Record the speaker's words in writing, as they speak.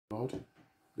Lord,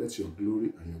 let your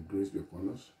glory and your grace be upon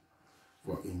us.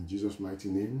 For in Jesus' mighty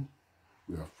name,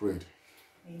 we have prayed.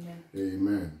 Amen.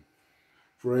 Amen.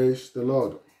 Praise the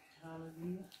Lord.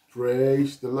 Hallelujah.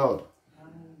 Praise the Lord.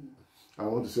 Hallelujah. I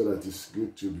want to say that it's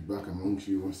good to be back amongst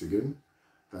you once again.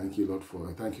 Thank you,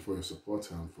 Lord, thank you for your support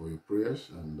and for your prayers,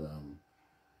 and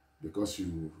because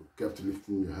you kept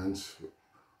lifting your hands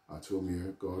at home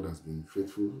here, God has been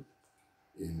faithful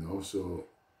in also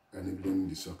enabling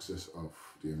the success of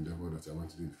the endeavor that I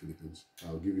want to do in the Philippines.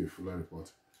 I'll give you a fuller report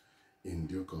in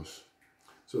due course.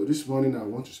 So this morning I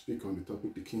want to speak on the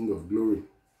topic, the King of Glory.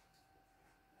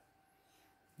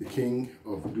 The King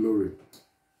of Glory.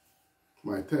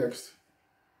 My text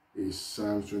is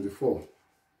Psalm 24.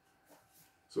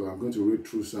 So I'm going to read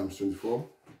through Psalm 24,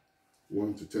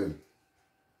 1 to 10. It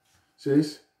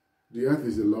says, the earth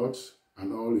is the Lord's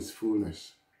and all its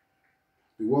fullness,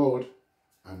 the world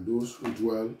and those who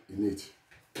dwell in it.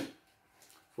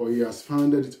 For he has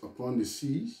founded it upon the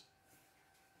seas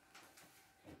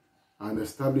and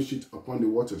established it upon the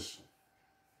waters.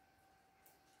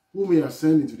 Who may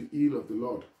ascend into the hill of the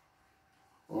Lord,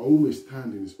 or who may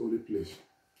stand in his holy place?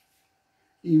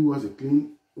 He who has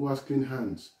clean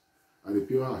hands and a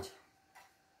pure heart,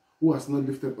 who has not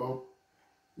lifted up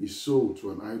his soul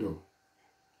to an idol,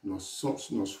 nor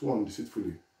sworn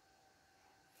deceitfully.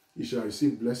 He shall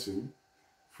receive blessing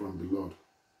from the Lord,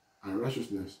 and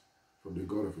righteousness from the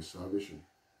God of his salvation.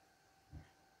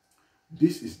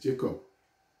 This is Jacob,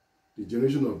 the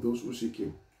generation of those who seek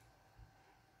him,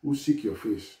 who seek your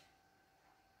face.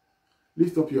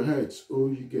 Lift up your heads, O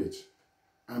ye gates,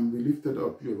 and be lifted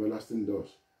up, you everlasting doors,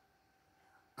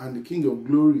 and the King of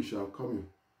glory shall come in.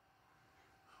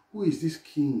 Who is this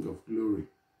King of glory?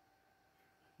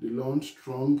 The Lord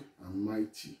strong and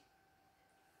mighty,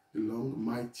 the Lord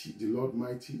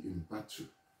mighty in battle.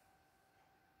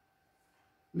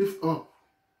 Lift up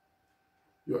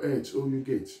your heads, O you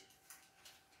gates.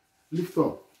 Lift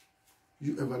up,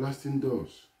 you everlasting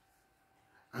doors,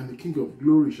 and the King of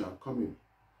glory shall come in.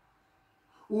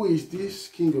 Who is this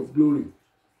King of glory?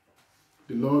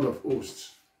 The Lord of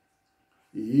hosts.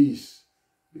 He is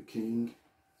the King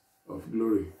of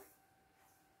glory.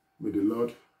 May the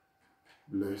Lord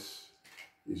bless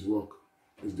his work,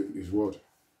 his word.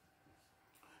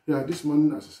 Yeah, this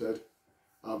morning, as I said,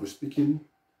 I'll be speaking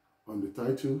on the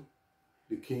title,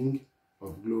 the King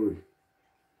of Glory.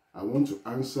 I want to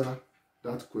answer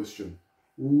that question.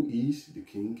 Who is the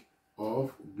King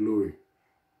of Glory?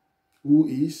 Who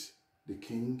is the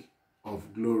King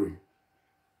of Glory?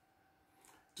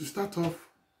 To start off,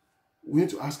 we need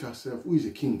to ask ourselves, who is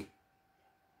a king?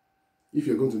 If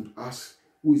you're going to ask,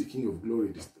 who is the King of Glory,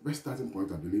 the best starting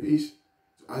point, I believe, is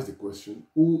to ask the question,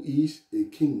 who is a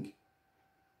king?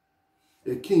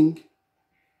 A king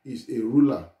is a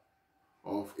ruler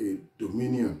of a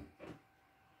dominion,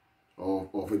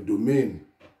 of a domain,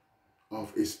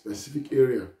 of a specific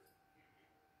area.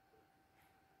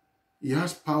 He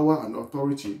has power and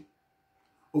authority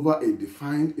over a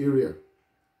defined area,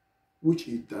 which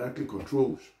he directly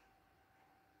controls.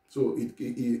 So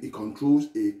it controls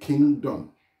a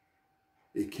kingdom,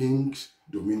 a king's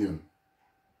dominion.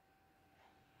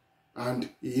 And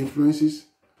he influences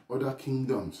other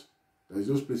kingdoms. There's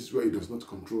those places where he does not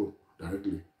control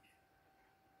directly.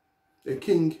 A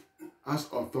king has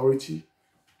authority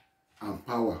and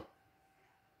power.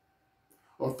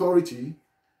 Authority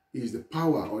is the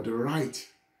power or the right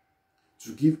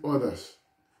to give others,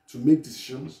 to make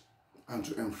decisions, and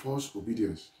to enforce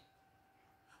obedience.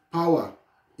 Power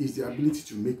is the ability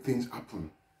to make things happen.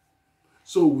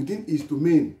 So within his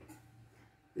domain,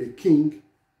 a king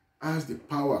has the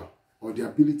power or the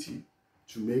ability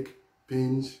to make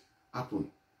things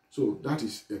happen. So that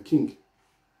is a king.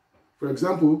 For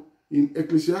example, in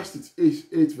Ecclesiastes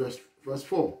 8 verse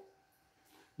 4,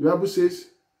 the Bible says,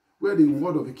 where the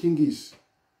word of a king is,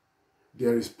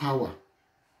 there is power.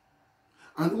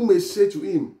 And who may say to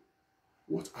him,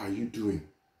 what are you doing?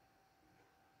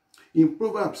 In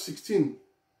Proverbs 16,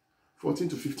 14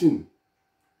 to 15,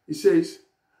 it says,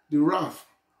 the wrath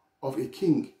of a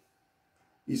king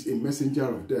is a messenger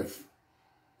of death,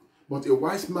 but a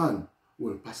wise man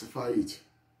will pacify it.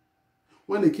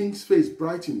 When a king's face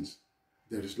brightens,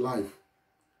 there is life.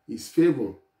 His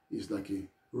favor is like a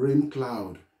rain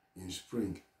cloud in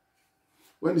spring.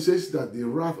 When it says that the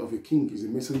wrath of a king is a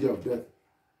messenger of death,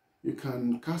 you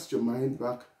can cast your mind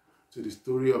back to the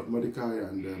story of Mordecai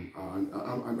and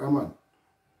Haman.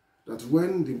 That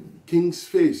when the king's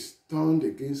face turned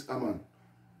against Haman,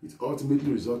 it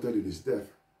ultimately resulted in his death.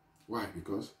 Why?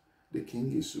 Because the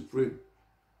king is supreme.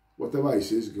 Whatever he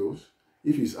says goes.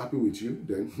 If he's happy with you,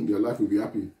 then your life will be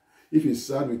happy. If he's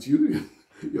sad with you,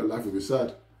 your life will be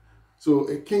sad. So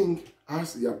a king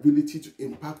has the ability to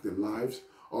impact the lives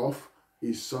of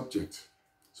his subjects.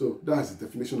 So that's the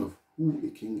definition of who a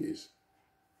king is.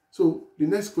 So the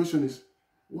next question is,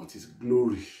 what is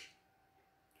glory?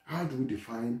 How do we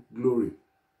define glory?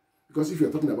 Because if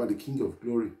you're talking about the king of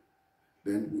glory,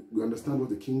 then we understand what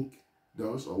the king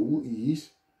does or who he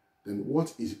is. Then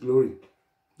what is glory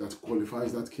that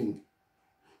qualifies that king?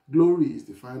 Glory is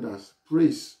defined as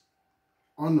praise,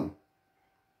 honor,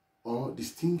 or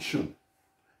distinction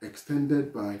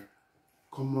extended by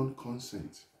common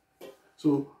consent.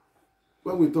 So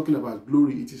when we're talking about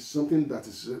glory, it is something that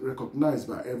is recognized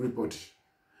by everybody.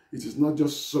 It is not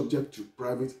just subject to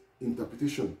private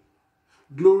interpretation.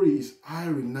 Glory is high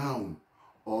renown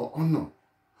or honor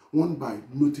won by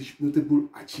notable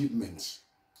achievements.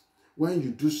 When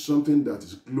you do something that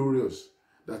is glorious,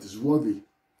 that is worthy,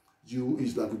 you'll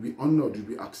be honored, you'll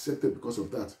be accepted because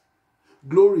of that.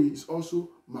 Glory is also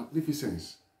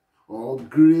magnificence or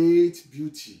great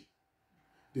beauty.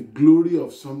 The glory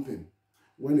of something,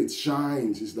 when it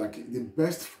shines, is like the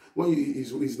best.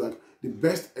 Is like the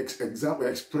best example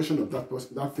expression of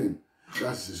that thing.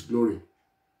 That's His glory.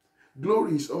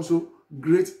 Glory is also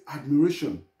great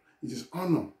admiration. It is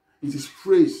honor. It is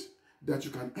praise that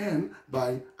you can earn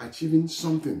by achieving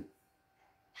something,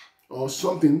 or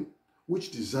something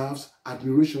which deserves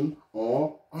admiration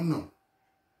or honor.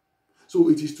 So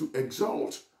it is to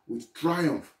exalt with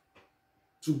triumph.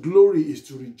 To glory is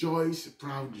to rejoice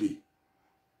proudly.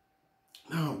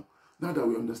 Now that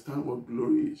we understand what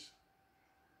glory is,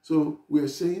 so we are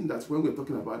saying that when we're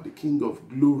talking about the King of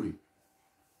glory,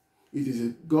 it is a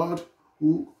God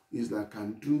who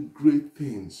can do great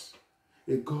things.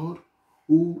 A God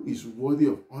who is worthy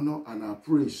of honor and our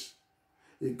praise.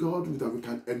 A God that we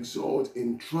can exalt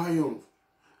in triumph.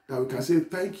 That we can say,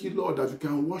 thank you, Lord, that we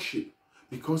can worship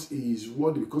because He is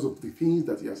worthy, because of the things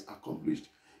that He has accomplished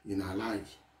in our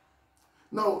lives.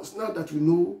 Now, it's not that we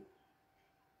know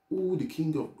what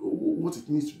it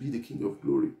means to be the King of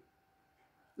glory.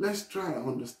 Let's try and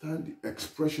understand the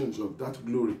expressions of that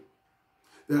glory.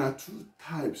 There are two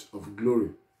types of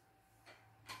glory.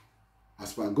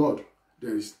 As per God,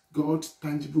 there is God's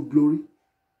tangible glory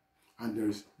and there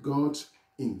is God's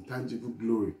intangible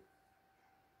glory.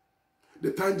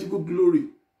 The tangible glory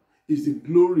is the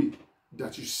glory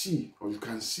that you see or you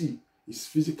can see is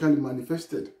physically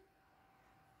manifested.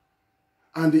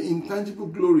 And the intangible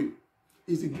glory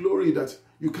is the glory that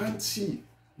you can't see,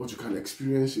 but you can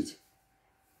experience it.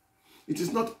 It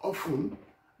is not often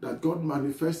that God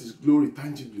manifests His glory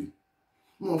tangibly.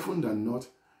 More often than not,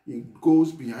 He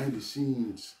goes behind the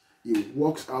scenes. He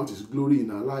works out His glory in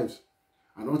our lives.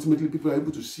 And ultimately, people are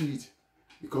able to see it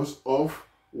because of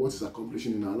what is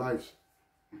accomplishing in our lives.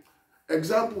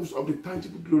 Examples of the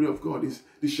tangible glory of God is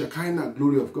the Shekinah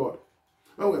glory of God.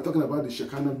 When we're talking about the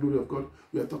Shekinah glory of God,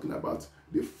 we are talking about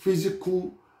the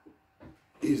physical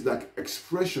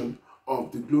expression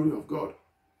of the glory of God.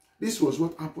 This was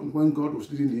what happened when God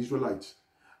was leading the Israelites.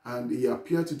 And He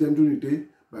appeared to them during the day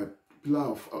by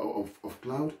pillar of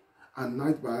cloud and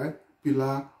night by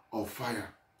pillar of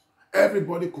fire.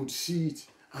 Everybody could see it,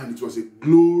 and it was a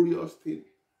glorious thing.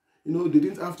 They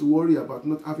didn't have to worry about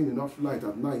not having enough light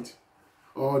at night.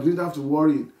 Or they didn't have to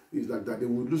worry that they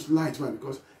would lose light. Why?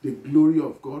 Because the glory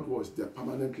of God was their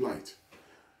permanent light.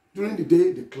 During the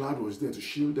day, the cloud was there to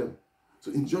shield them.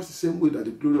 So in just the same way that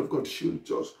the glory of God shields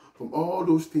us from all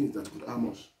those things that could harm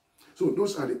us. So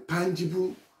those are the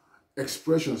tangible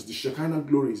expressions. The Shekinah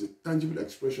glory is a tangible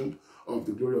expression of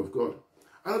the glory of God.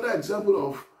 Another example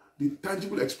of the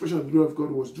tangible expression of the glory of God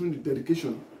was during the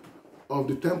dedication of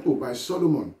the temple by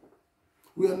Solomon.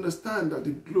 We understand that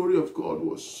the glory of God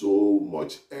was so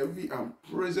much heavy and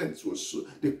present.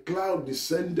 The cloud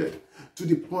descended to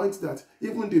the point that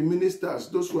even the ministers,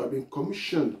 those who have been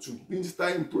commissioned to minister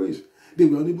in praise, they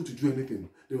were unable to do anything.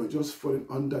 They were just falling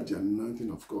under the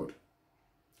anointing of God.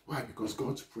 Why? Because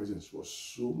God's presence was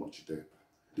so much there.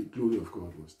 The glory of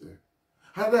God was there.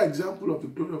 Another example of the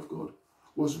glory of God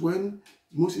was when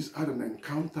Moses had an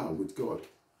encounter with God.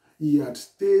 He had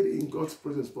stayed in God's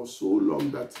presence for so long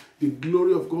that the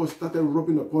glory of God started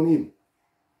rubbing upon him.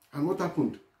 And what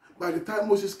happened? By the time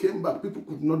Moses came back, people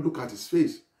could not look at his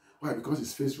face. Why? Because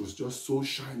his face was just so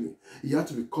shiny. He had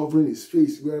to be covering his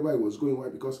face wherever he was going. Why?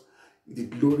 Because the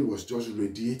glory was just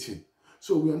radiating.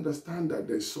 So we understand that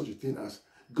there is such a thing as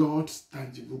God's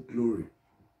tangible glory.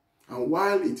 And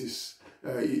while it is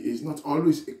not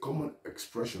always a common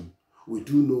expression, we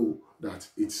do know that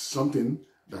it's something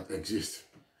that exists.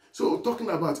 So talking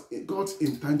about God's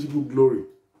intangible glory,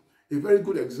 a very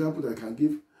good example that I can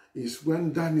give is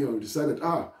when Daniel decided,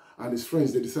 and his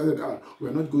friends, they decided,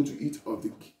 we're not going to eat of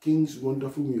the king's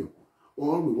wonderful meal.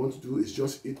 all we want to do is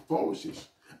just eat porridge.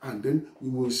 And then we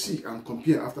will see and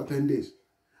compare after 10 days.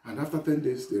 And after 10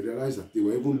 days, they realized that they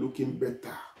were even looking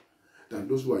better than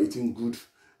those who are eating good,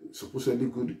 supposedly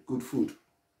good food.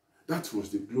 That was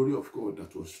the glory of God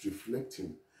that was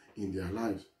reflecting in their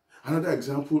lives. Another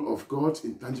example of God's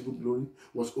intangible glory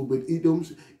was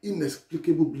Obed-Edom's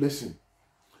inexplicable blessing.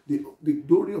 The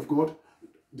glory of God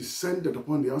descended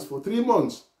upon the house for 3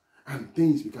 months, and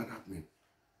things began happening.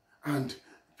 And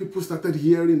people started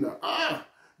hearing that,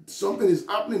 something is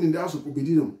happening in the house of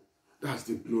Obed-Edom. That's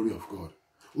the glory of God.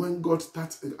 When God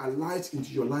starts a light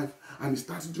into your life and He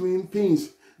starts doing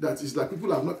things that is like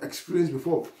people have not experienced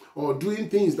before, or doing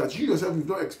things that you yourself have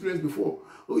not experienced before,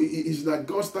 it's like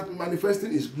God starts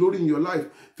manifesting His glory in your life.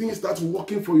 Things start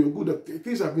working for your good.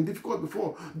 Things have been difficult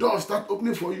before. Doors start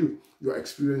opening for you. You are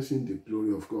experiencing the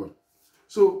glory of God.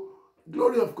 So,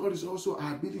 glory of God is also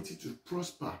our ability to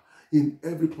prosper in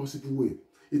every possible way.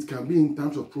 It can be in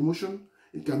terms of promotion.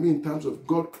 It can be in terms of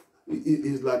God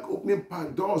is like opening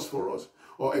doors for us,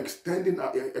 or extending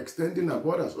our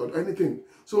borders, or anything.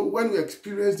 So when we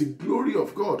experience the glory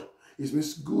of God, it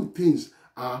means good things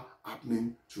are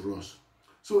happening to us.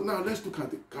 So now let's look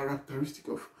at the characteristic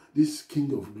of this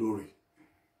King of Glory.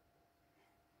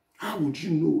 How would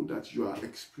you know that you are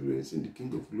experiencing the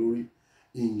King of Glory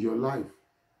in your life?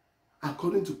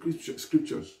 According to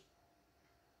scriptures,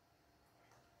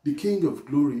 the King of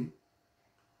Glory,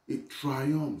 it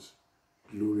triumphs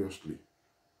gloriously.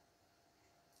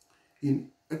 In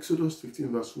Exodus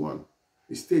 15 verse 1,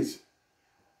 it states,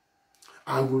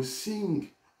 I will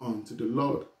sing unto the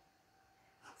Lord,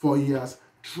 for He has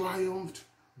triumphed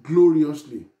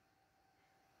gloriously.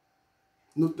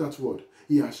 Note that word.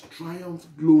 He has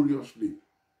triumphed gloriously.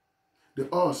 The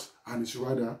horse and its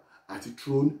rider are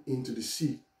thrown into the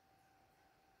sea.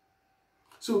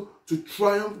 So, to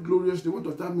triumph gloriously, what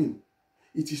does that mean?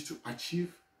 It is to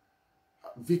achieve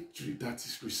victory that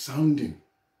is resounding.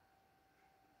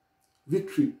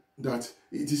 Victory that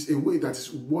it is a way that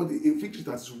is worthy, a victory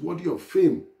that is worthy of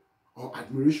fame or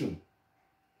admiration.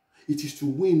 It is to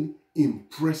win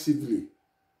impressively.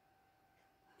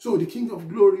 So the King of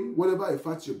Glory, whenever He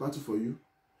fights your battle for you,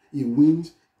 He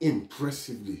wins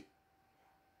impressively.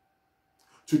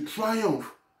 To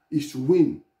triumph is to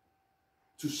win,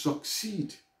 to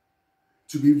succeed,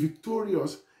 to be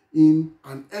victorious in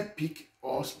an epic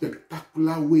or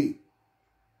spectacular way.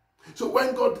 So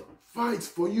when God fights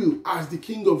for you as the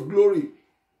King of Glory,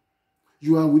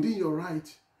 you are within your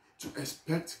right to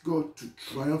expect God to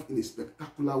triumph in a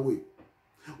spectacular way.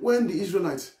 When the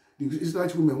Israelite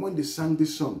women, when they sang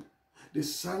this song, they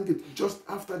sang it just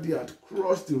after they had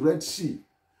crossed the Red Sea,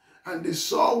 and they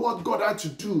saw what God had to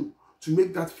do to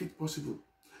make that feat possible.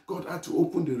 God had to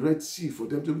open the Red Sea for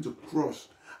them to be able to cross.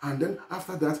 And then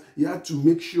after that, He had to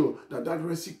make sure that that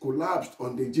Red Sea collapsed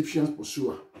on the Egyptians'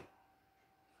 pursuer.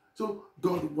 So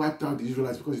God wiped out the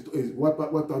Israelites because He wiped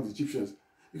out the Egyptians.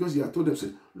 Because He had told them,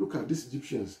 say, look at these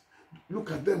Egyptians.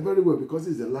 Look at them very well, because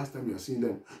this is the last time you are seeing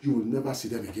them. You will never see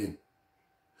them again.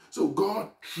 So God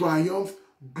triumphed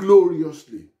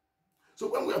gloriously. So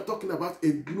when we are talking about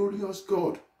a glorious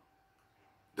God,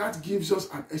 that gives us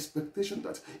an expectation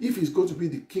that if He's going to be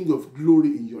the King of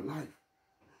Glory in your life,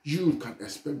 you can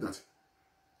expect that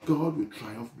God will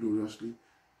triumph gloriously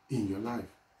in your life.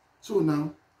 So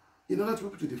now, in order to be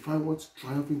able to define what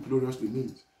triumphing gloriously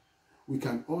means, we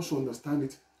can also understand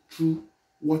it through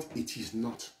what it is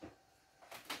not.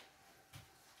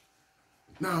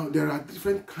 Now, there are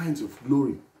different kinds of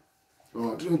glory,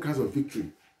 or different kinds of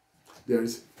victory. There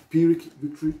is Pyrrhic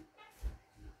victory,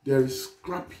 there is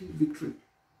scrappy victory,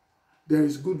 there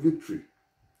is good victory,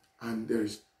 and there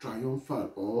is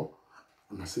triumphal or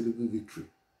unassailable victory.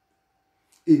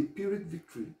 A Pyrrhic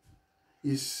victory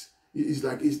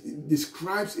it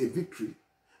describes a victory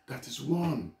that is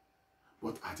won,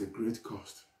 but at a great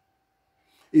cost.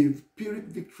 A Pyrrhic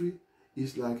victory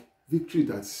is like victory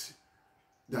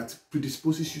that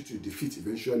predisposes you to defeat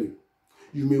eventually.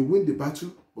 You may win the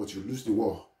battle, but you lose the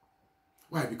war.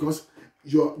 Why? Because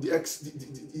in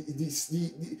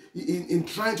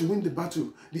trying to win the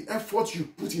battle, the effort you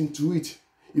put into it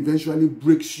eventually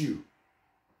breaks you,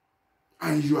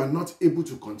 and you are not able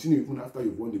to continue even after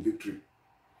you've won the victory.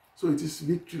 So it is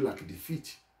victory like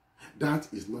defeat. That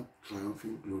is not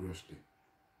triumphing gloriously.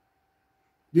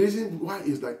 The reason why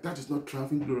is that is not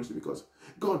triumphing gloriously because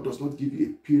God does not give you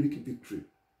a Pyrrhic victory.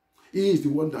 He is the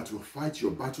one that will fight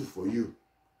your battle for you.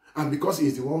 And because He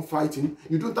is the one fighting,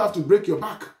 you don't have to break your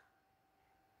back.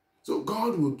 So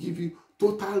God will give you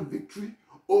total victory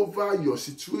over your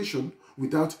situation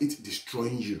without it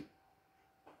destroying you.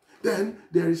 Then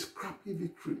there is scrappy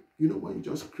victory. You know, when you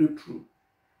just scrape through.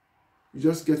 You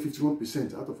just get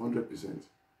 51% out of 100%.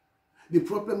 The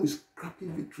problem with crappy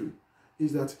victory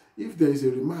is that if there is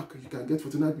a remark, you can get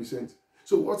 49%.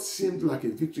 So what seemed like a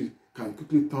victory can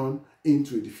quickly turn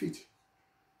into a defeat.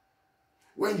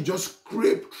 When you just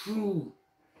scrape through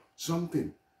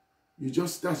something,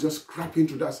 that's just scraping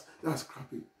through. That's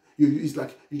scrapping. It's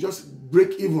like you just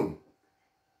break even.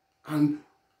 And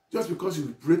just because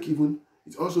you break even,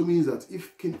 it also means that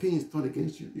if things turn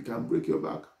against you, you can break your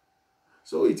back.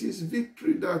 So it is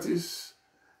victory that is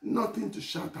nothing to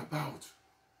shout about.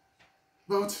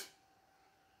 But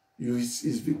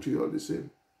it's victory all the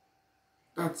same.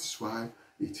 That's why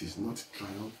it is not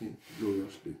triumphing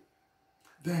gloriously.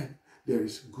 Then there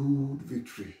is good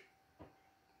victory.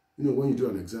 You know, when you do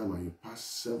an exam and you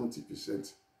pass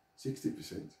 70%,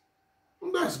 60%,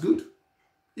 well, that's good.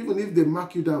 Even if they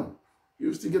mark you down,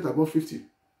 you still get above 50.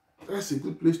 That's a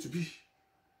good place to be.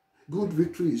 Good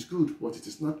victory is good, but it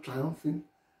is not triumphing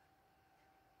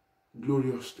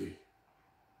gloriously.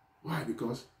 Why?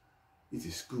 Because it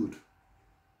is good.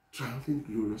 Triumphing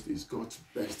gloriously is God's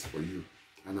best for you.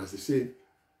 And as they say,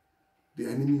 the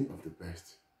enemy of the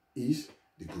best is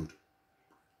the good.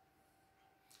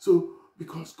 So,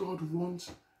 because God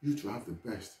wants you to have the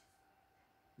best,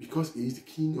 because He is the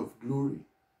King of glory,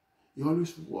 He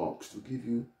always works to give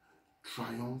you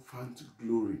triumphant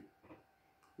glory.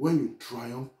 When you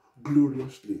triumph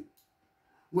gloriously,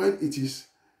 when it is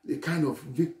the kind of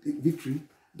victory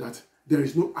that there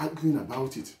is no arguing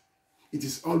about it, it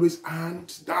is always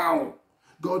hands down.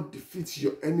 God defeats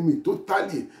your enemy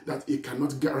totally, that he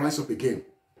cannot rise up again.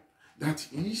 That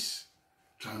is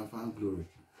triumphant glory.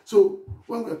 So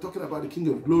when we are talking about the King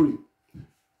of glory,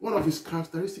 one of his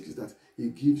characteristics is that he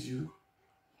gives you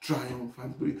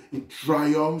triumphant glory. He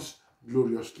triumphs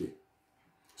gloriously.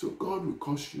 So God will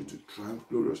cause you to triumph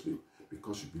gloriously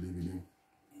because you believe in Him.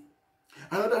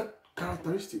 Another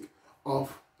characteristic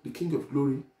of the King of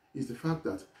glory is the fact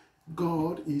that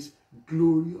God is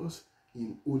glorious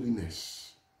in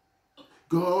holiness.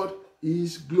 God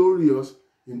is glorious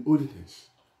in holiness.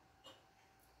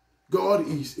 God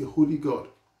is a holy God.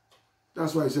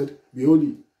 That's why He said, "Be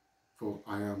holy, for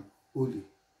I am holy."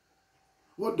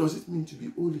 What does it mean to be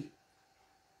holy?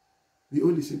 Be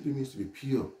holy simply means to be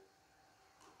pure,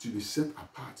 to be set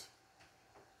apart.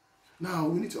 Now,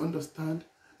 we need to understand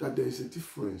that there is a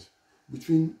difference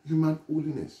between human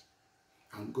holiness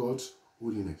and God's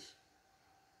holiness.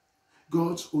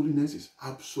 God's holiness is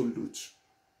absolute.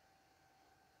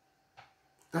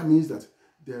 That means that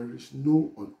there is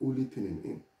no unholy thing in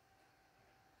Him.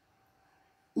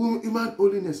 Human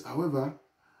holiness, however,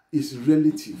 is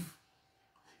relative.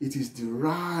 It is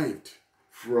derived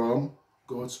from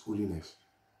God's holiness.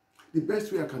 The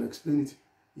best way I can explain it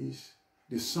is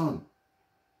the sun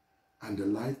and the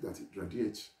light that it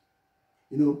radiates.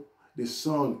 You know, the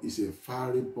sun is a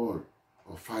fiery ball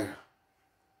of fire.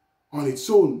 On its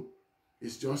own,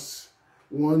 it's just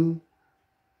one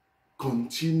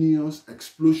continuous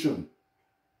explosion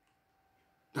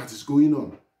that is going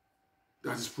on,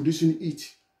 that is producing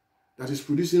heat, that is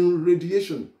producing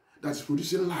radiation, that is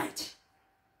producing light.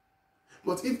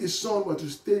 But if the sun were to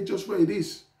stay just where it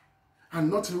is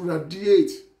and not radiate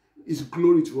its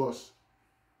glory to us,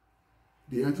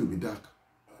 the earth will be dark.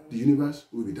 The universe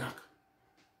will be dark.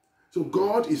 So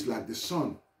God is like the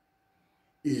sun.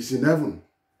 He is in heaven,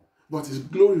 but His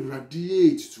glory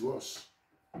radiates to us.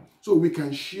 So we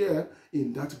can share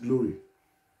in that glory.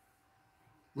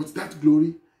 But that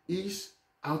glory is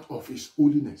out of His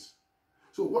holiness.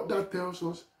 So what that tells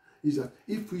us is that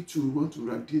if we too want to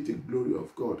radiate the glory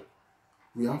of God,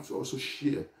 we have to also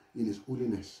share in His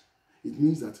holiness. It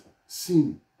means that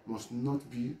sin must not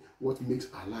be what makes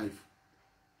our life.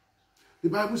 The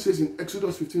Bible says in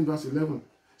Exodus 15 verse 11,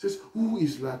 it says, "Who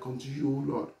is like unto you, O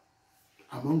Lord,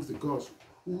 amongst the gods?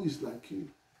 Who is like you?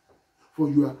 For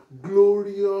you are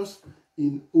glorious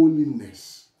in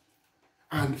holiness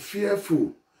and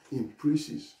fearful in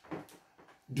praises,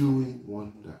 doing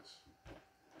wonders."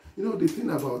 You know, the thing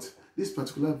about this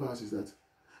particular verse is that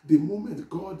the moment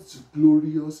God is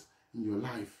glorious in your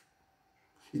life,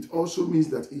 it also means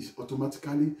that He's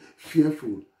automatically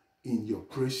fearful in your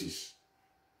praises.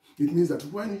 It means that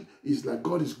when it's like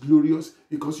God is glorious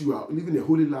because you are living a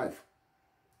holy life,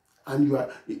 and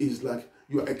it's like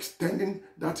you are extending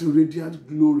that radiant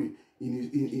glory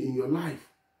in your life,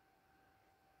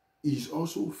 He is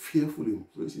also fearful in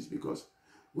praises, because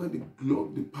when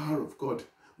the power of God,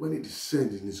 when it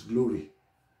descends in His glory,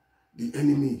 the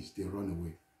enemies, they run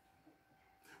away.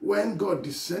 When God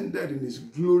descended in His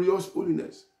glorious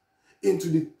holiness into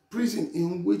the prison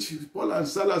in which Paul and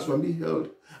Silas were being held,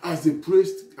 as they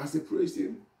praised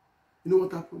Him, you know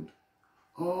what happened?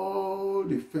 All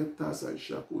the fetters and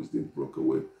shackles, they broke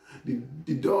away.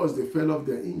 The doors, they fell off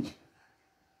their hinge.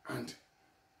 And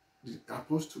the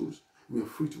apostles were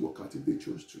free to walk out if they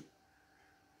chose to.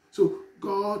 So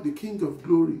God, the King of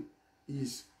glory,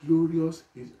 is glorious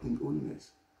in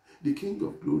holiness. The King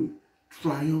of glory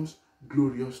triumphs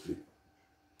gloriously.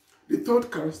 The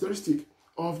third characteristic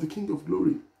of the King of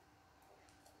glory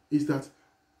is that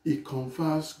he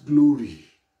confers glory.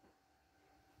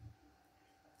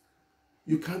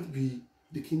 You can't be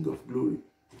the King of glory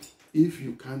if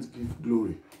you can't give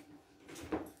glory.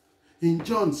 In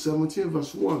John 17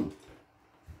 verse 1,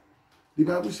 the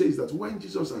Bible says that when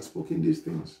Jesus had spoken these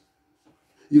things,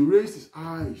 he raised his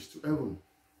eyes to heaven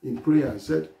in prayer and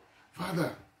said,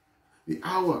 Father, the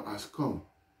hour has come.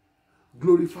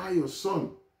 Glorify your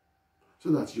Son, so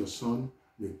that your Son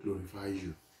may glorify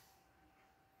you.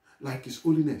 Like his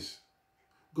holiness,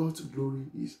 God's glory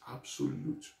is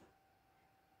absolute.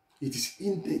 It is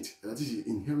innate, that is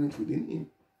inherent within him.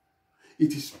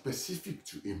 It is specific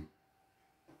to him.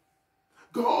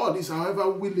 God is, however,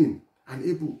 willing and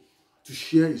able to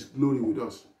share his glory with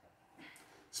us.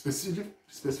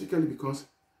 Specifically because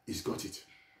he's got it.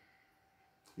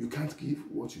 You can't give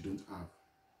what you don't have.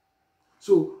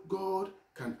 So God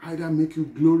can either make you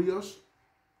glorious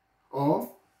or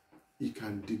he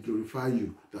can deglorify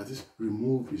you. That is,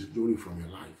 remove his glory from your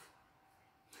life.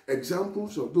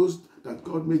 Examples of those that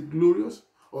God made glorious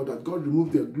or that God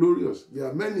removed their glorious, there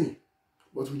are many.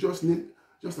 But we just need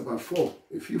just about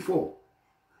a few four.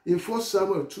 In 1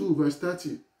 Samuel 2 verse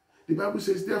 30, the Bible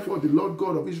says, therefore the Lord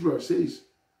God of Israel says,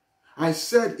 I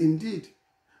said indeed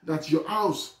that your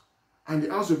house and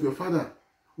the house of your father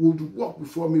would walk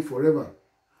before me forever.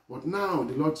 But now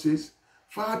the Lord says,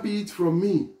 far be it from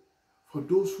me, for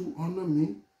those who honor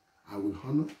me, I will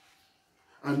honor,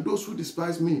 and those who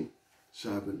despise me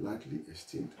shall be lightly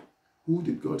esteemed. Who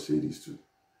did God say this to?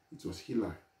 It was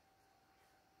Eli.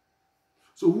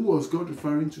 So who was God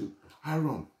referring to?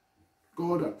 Aaron.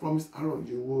 God had promised Aaron,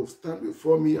 you will stand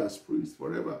before me as priest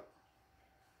forever.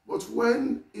 But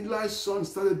when Eli's son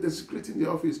started desecrating the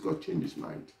office, God changed his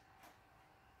mind.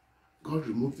 God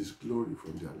removed his glory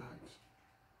from their lives.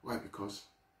 Why? Because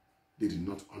they did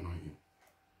not honor him.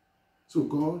 So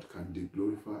God can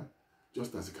deglorify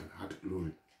just as he can add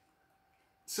glory.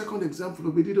 Second example,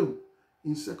 Obed-Edom.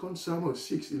 In 2 Samuel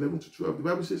 6, 11 to 12, the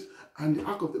Bible says, and the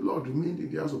ark of the Lord remained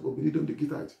in the house of Obed-Edom the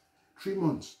Gittite 3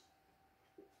 months.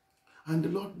 And the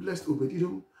Lord blessed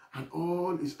Obed-Edom and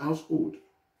all his household.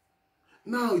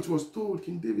 Now it was told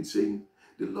King David, saying,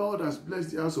 the Lord has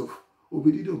blessed the house of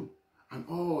Obed-Edom and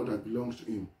all that belongs to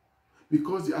him,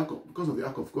 because of the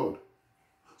ark of God.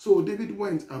 So David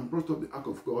went and brought up the ark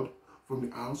of God from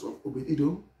the house of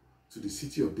Obed-Edom to the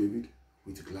city of David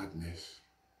with gladness.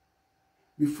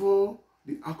 Before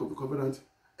the ark of the covenant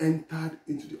entered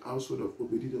into the household of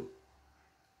Obed-Edom,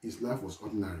 his life was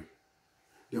ordinary.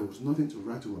 There was nothing to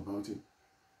write home about him.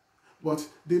 But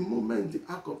the moment the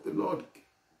ark of the Lord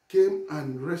came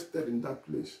and rested in that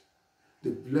place,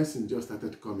 the blessing just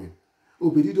started coming.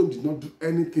 Obed-Edom did not do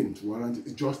anything to warrant it.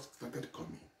 It just started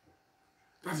coming.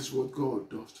 That is what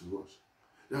God does to us.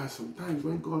 There are some times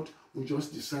when God will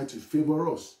just decide to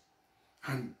favor us,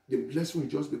 and the blessing will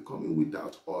just be coming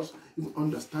without us even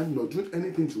understanding or doing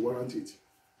anything to warrant it.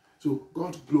 So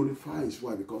God glorifies.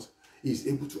 Why? Because he is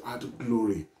able to add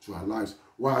glory to our lives.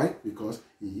 Why? Because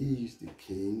he is the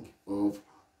King of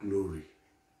glory.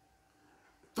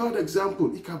 Third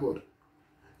example, Ichabod.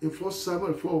 In 1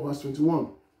 Samuel 4 verse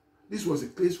 21. This was a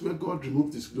place where God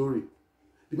removed his glory.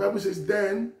 The Bible says,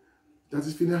 then, that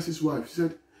is Phinehas' wife, she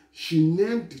said, she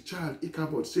named the child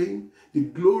Ichabod, saying, the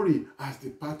glory has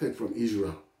departed from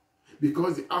Israel,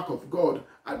 because the ark of God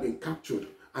had been captured,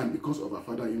 and because of her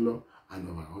father-in-law and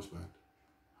of her husband.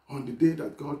 On the day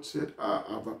that God said,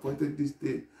 I've appointed this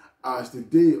day as the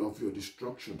day of your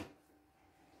destruction.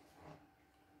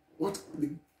 What the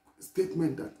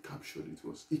statement that captured it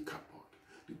was, Ichabod,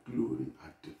 the glory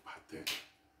had departed.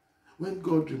 When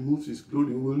God removes his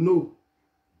glory, we will know.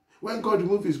 When God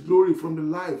removed his glory from the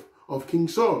life of King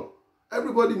Saul,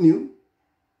 everybody knew.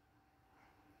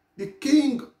 The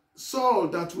king Saul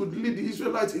that would lead the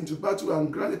Israelites into battle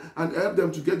and help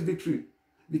them to get victory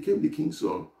became the King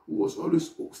Saul, who was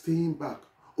always staying back,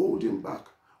 holding back.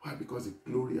 Why? Because the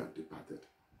glory had departed.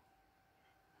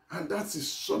 And that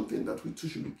is something that we too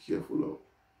should be careful of.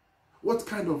 What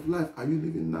kind of life are you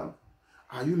living now?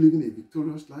 Are you living a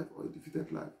victorious life or a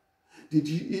defeated life?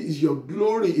 Is your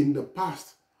glory in the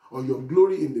past, or your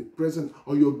glory in the present,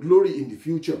 or your glory in the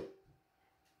future?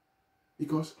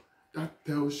 Because that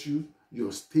tells you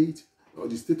your state, or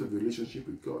the state of your relationship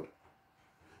with God.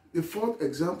 The fourth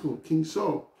example, King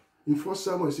Saul. In 1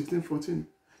 Samuel 16:14, it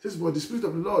says, but the Spirit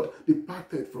of the Lord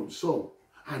departed from Saul,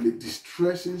 and a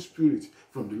distressing spirit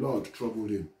from the Lord troubled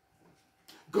him.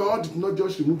 God did not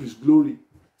just remove his glory.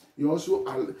 He also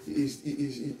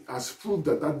has proved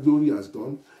that that glory has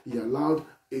gone. He allowed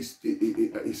a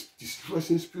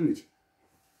distressing spirit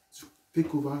to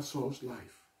take over Saul's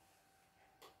life.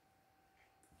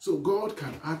 So God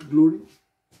can add glory.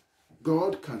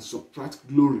 God can subtract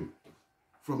glory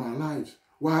from our lives.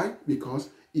 Why? Because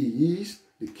he is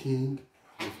the King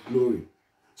of glory.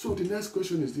 So the next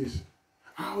question is this.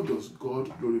 How does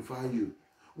God glorify you?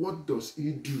 What does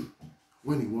he do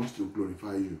when he wants to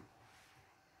glorify you?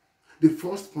 The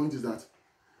first point is that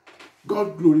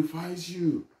God glorifies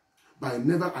you by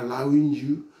never allowing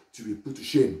you to be put to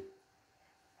shame.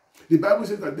 The Bible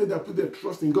says that they that put their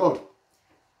trust in God,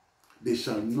 they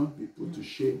shall not be put to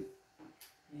shame.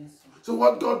 Yes. So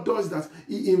what God does is that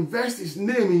he invests his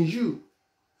name in you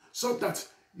so that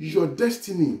your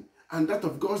destiny and that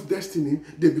of God's destiny,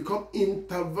 they become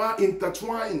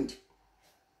intertwined.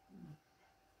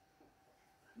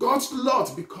 God's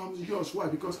lot becomes yours. Why?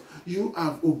 Because you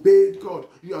have obeyed God.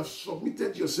 You have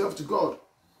submitted yourself to God.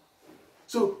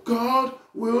 So God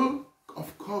will,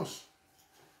 of course,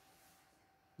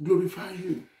 glorify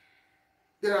you.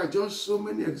 There are just so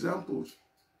many examples.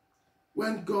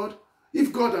 When God,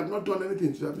 if God had not done anything,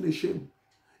 it would have been a shame.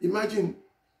 Imagine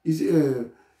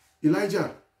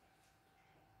Elijah,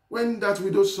 when that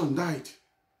widow's son died.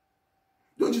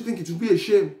 Don't you think it would be a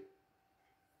shame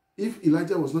if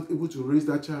Elijah was not able to raise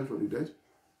that child from the dead?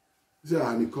 He said,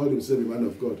 and he called himself a man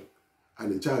of God,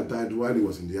 and the child died while he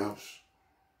was in the house.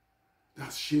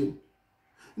 That's shame.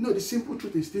 You know, the simple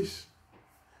truth is this.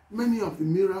 Many of the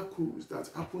miracles that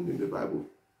happened in the Bible,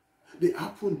 they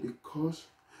happened because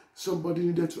somebody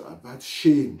needed to avert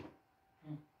shame.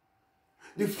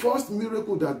 The first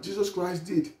miracle that Jesus Christ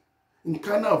did in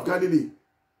Cana of Galilee,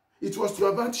 it was to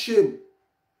avert shame.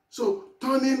 So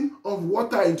turning of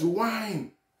water into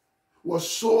wine was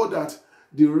so that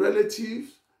the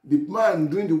relatives, the man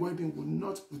doing the wedding, would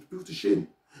not put people to shame.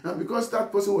 And because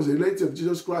that person was a relative of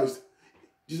Jesus Christ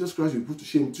will put to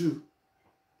shame too.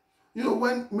 You know,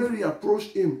 when Mary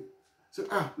approached him, said,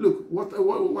 look, what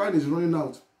wine is running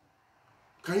out.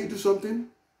 Can you do something?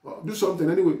 Do something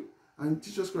anyway. And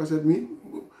Jesus Christ said, me?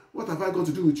 What have I got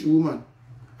to do with you, woman?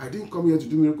 I didn't come here to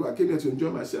do miracle. I came here to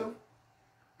enjoy myself.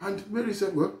 And Mary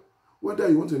said, well, whether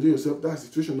you want to enjoy yourself, that's the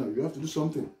situation now. You have to do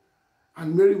something.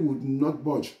 And Mary would not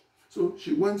budge. So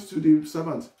she went to the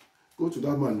servant. Go to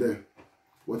that man there.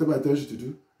 Whatever I tell you to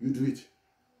do, you do it.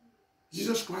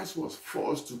 Jesus Christ was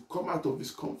forced to come out of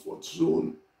his comfort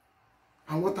zone.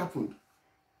 And what happened?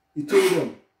 He told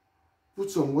them,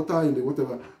 put some water in the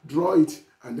whatever, draw it,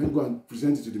 and then go and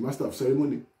present it to the master of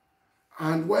ceremony.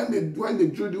 And when they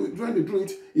drew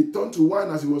it, it turned to wine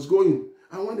as he was going.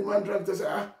 And when the man drank it, they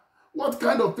said, what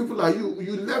kind of people are you?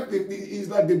 You left it's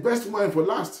like the best wine for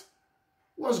last.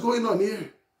 What's going on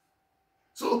here?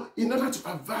 So in order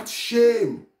to avert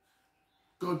shame,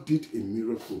 God did a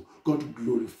miracle. God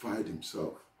glorified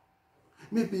himself.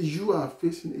 Maybe you are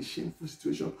facing a shameful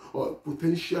situation or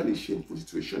potentially shameful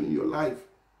situation in your life.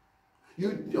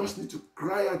 You just need to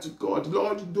cry out to God,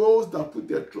 Lord, those that put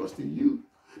their trust in you,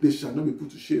 they shall not be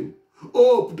put to shame.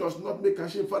 Hope does not make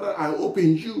ashamed. Father, I hope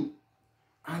in you.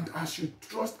 And as you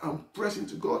trust and press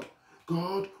into God,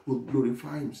 God will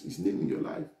glorify his name in your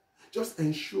life. Just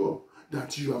ensure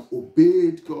that you have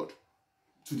obeyed God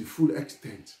to the full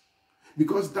extent.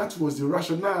 Because that was the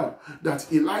rationale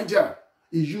that Elijah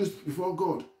used before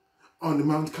God on the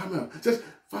Mount Carmel. He says,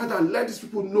 Father, let these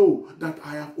people know that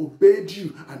I have obeyed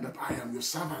you and that I am your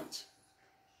servant.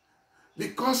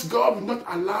 Because God will not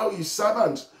allow his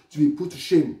servants to be put to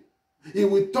shame. He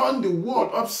will turn the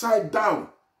world upside down.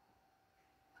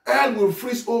 Hell will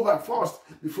freeze over first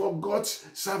before God's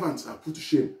servants are put to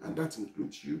shame. And that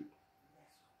includes you.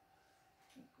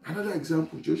 Another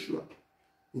example, Joshua.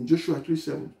 In Joshua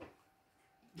 3:7.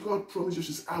 God promised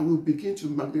Joshua, I will begin to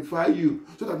magnify you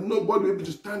so that nobody will be able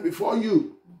to stand before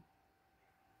you.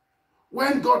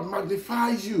 When God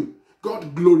magnifies you,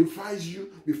 God glorifies you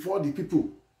before the people.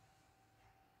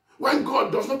 When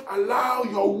God does not allow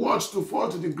your words to fall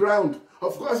to the ground,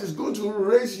 of course, He's going to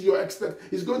raise your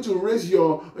He's going to raise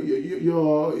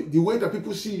the way that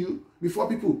people see you before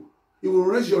people. He will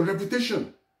raise your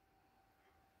reputation.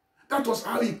 That was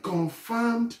how He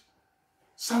confirmed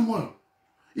Samuel.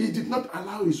 He did not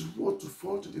allow his word to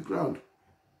fall to the ground.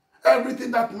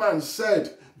 Everything that man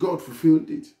said, God fulfilled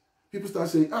it. People start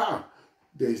saying,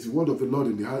 there is the word of the Lord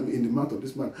in the mouth of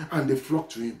this man, and they flock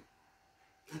to him.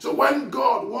 So when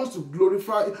God wants to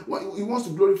glorify, when he wants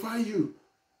to glorify you,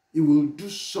 he will do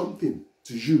something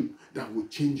to you that will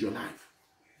change your life.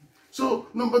 So,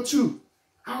 number 2,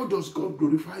 how does God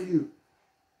glorify you?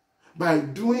 By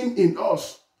doing in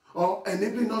us or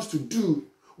enabling us to do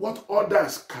what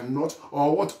others cannot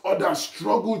or what others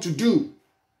struggle to do,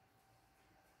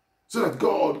 so that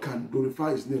God can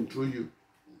glorify his name through you.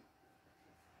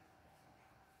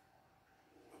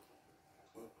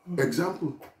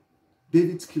 Example,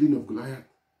 David's killing of Goliath,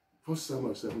 1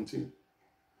 Samuel 17.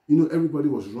 You know, everybody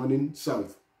was running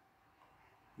south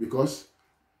because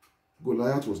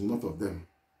Goliath was north of them.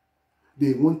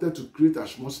 They wanted to create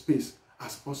as much space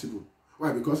as possible.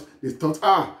 Why? Because they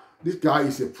thought, this guy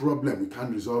is a problem, we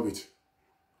can't resolve it.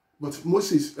 But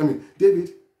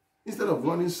David, instead of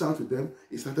running south with them,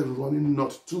 he started running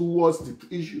north towards the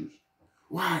issues.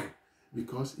 Why?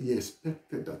 Because he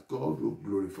expected that God will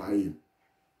glorify him.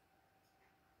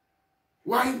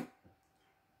 Why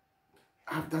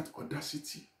have that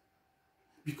audacity?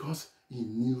 Because he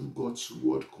knew God's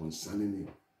word concerning him.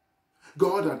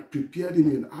 God had prepared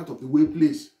him in an out-of-the-way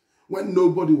place when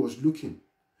nobody was looking.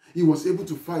 He was able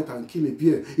to fight and kill a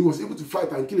bear. He was able to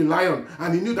fight and kill a lion.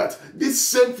 And he knew that this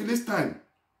same Philistine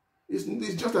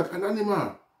is just like an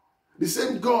animal. The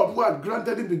same God who had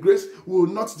granted him the grace will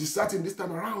not desert him this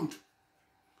time around.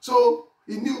 So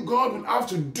he knew God would have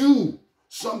to do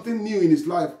something new in his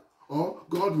life, or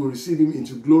God will receive him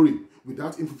into glory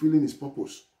without him fulfilling his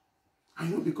purpose.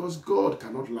 And because God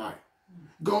cannot lie.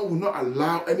 God will not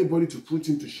allow anybody to put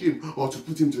him to shame or to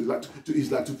put him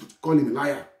to call him a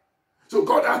liar. So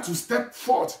God had to step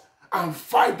forth and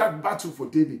fight that battle for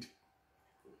David.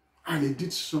 And he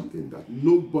did something that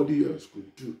nobody else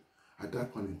could do at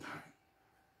that point in time.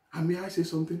 And may I say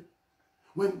something?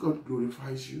 When God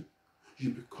glorifies you, you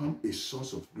become a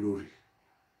source of glory.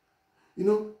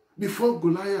 Before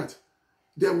Goliath,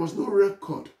 there was no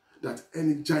record that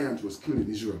any giant was killed in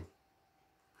Israel.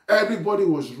 Everybody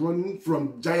was running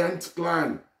from giant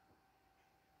clan.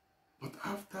 But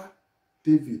after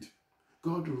David,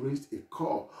 God raised a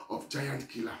corps of giant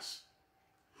killers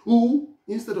who,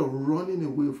 instead of running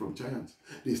away from giants,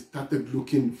 they started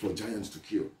looking for giants to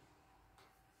kill.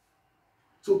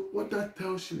 So what that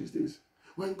tells you is this: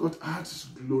 when God adds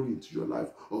glory into your life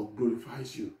or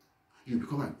glorifies you, you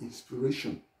become an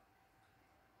inspiration.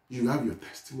 You have your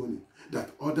testimony that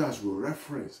others will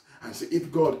reference and say,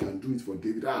 if God can do it for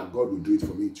David, God will do it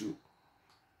for me too.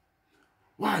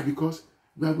 Why? Because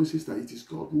the Bible says that it is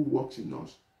God who works in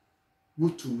us,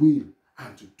 both to will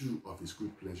and to do of his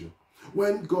good pleasure.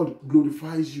 When God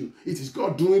glorifies you, it is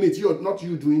God doing it, not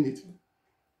you doing it.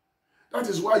 That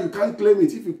is why you can't claim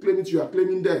it. If you claim it, you are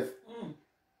claiming death.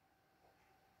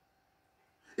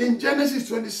 In Genesis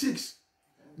 26,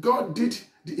 God did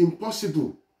the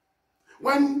impossible.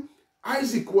 When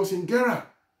Isaac was in Gerar,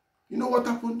 you know what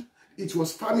happened? It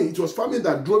was famine. It was famine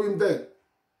that drove him there.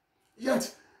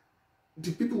 Yet,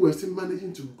 the people were still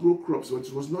managing to grow crops, but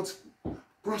it was not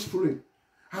prospering.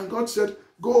 And God said,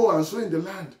 go and sow in the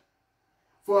land.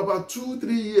 For about 2-3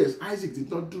 years, Isaac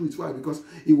did not do it. Why? Because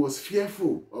he was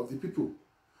fearful of the people.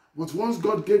 But once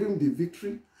God gave him the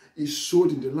victory, he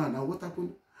sowed in the land. And what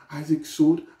happened? Isaac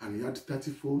sowed and he had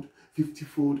 30-fold,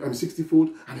 50-fold, 60-fold,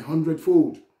 and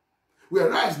 100-fold.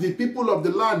 Whereas the people of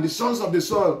the land, the sons of the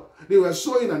soil, they were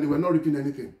sowing and they were not reaping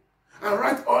anything. And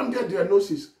right under their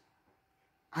noses,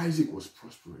 Isaac was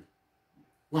prospering.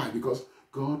 Why? Because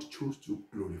God chose to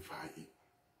glorify him.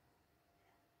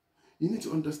 You need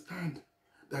to understand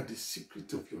that the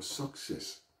secret of your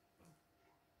success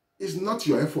is not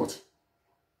your effort.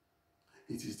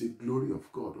 It is the glory of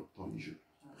God upon you.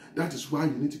 That is why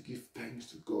you need to give thanks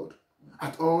to God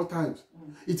at all times.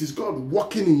 It is God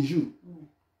working in you.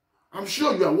 I'm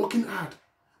sure you are working hard.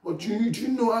 But do you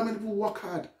know how many people work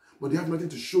hard, but they have nothing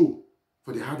to show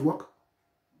for the hard work?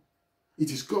 It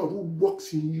is God who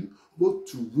works in you both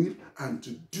to will and to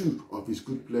do of his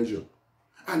good pleasure.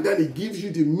 And then he gives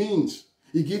you the means.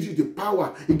 He gives you the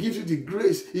power. He gives you the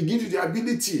grace. He gives you the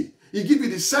ability. He gives you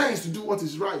the science to do what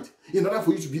is right in order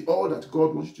for you to be all that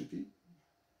God wants you to be.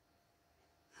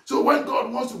 So when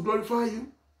God wants to glorify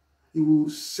you, he will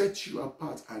set you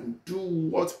apart and do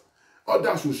what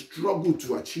others will struggle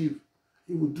to achieve.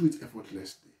 He will do it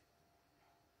effortlessly.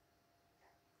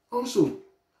 Also,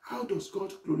 how does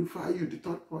God glorify you? The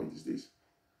third point is this: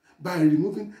 by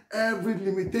removing every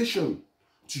limitation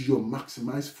to your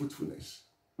maximized fruitfulness.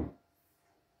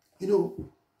 You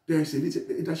know, there is a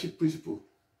leadership principle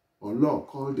or law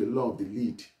called the law of the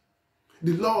lead.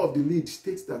 The law of the lead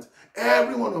states that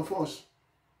every one of us,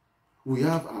 we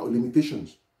have our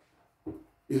limitations.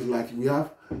 It's like we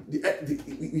have,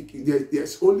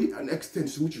 there's only an extent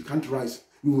to which you can't rise.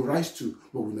 We will rise to,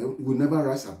 but we will never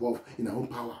rise above in our own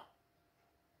power.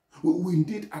 We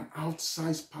need an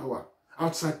outside power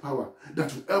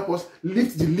that will help us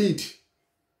lift the lid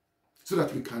so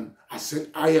that we can ascend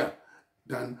higher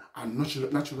than our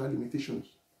natural limitations.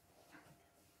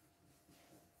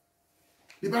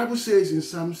 The Bible says in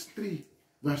Psalms 3,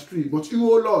 verse 3, but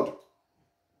you, O Lord,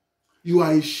 you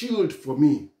are a shield for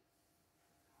me,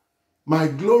 my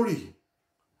glory,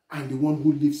 and the one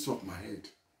who lifts up my head.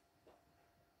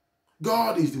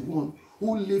 God is the one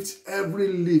who lifts every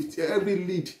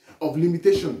lid of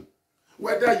limitation.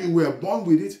 Whether you were born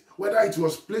with it, whether it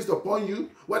was placed upon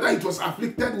you, whether it was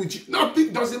afflicted with you,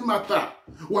 nothing doesn't matter.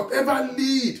 Whatever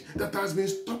lid that has been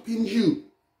stopping you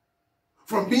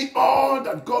from being all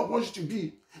that God wants you to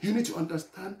be, you need to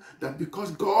understand that because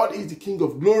God is the King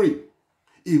of glory,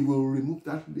 He will remove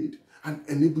that lid and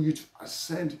enable you to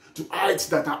ascend to heights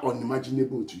that are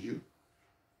unimaginable to you.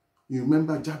 You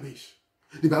remember Jabez.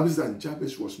 The Bible says that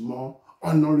Jabez was more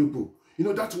honorable. You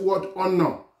know that word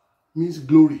honor means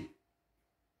glory.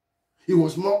 He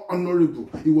was more honorable.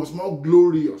 He was more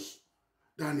glorious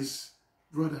than his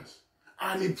brothers.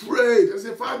 And he prayed and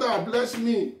said, Father, bless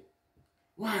me.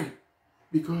 Why?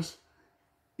 Because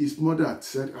his mother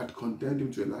had condemned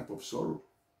him to a life of sorrow.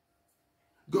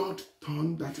 God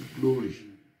turned that glory,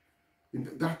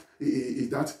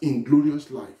 that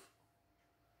inglorious life,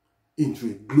 into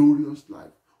a glorious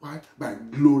life. Why? By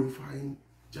glorifying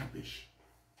Jabez.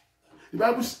 The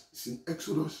Bible says in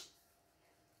Exodus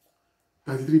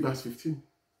 33 verse 15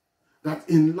 that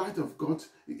in light of God,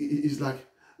 it is like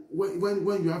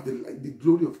when you have the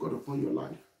glory of God upon your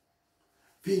life,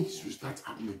 things will start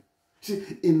happening. See,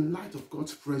 in light of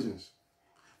God's presence,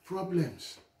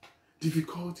 problems,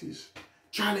 difficulties,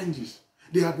 challenges,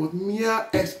 they are but mere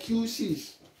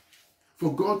excuses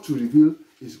for God to reveal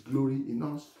His glory in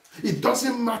us. It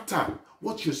doesn't matter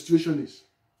what your situation is.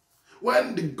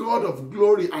 When the God of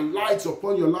glory alights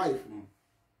upon your life,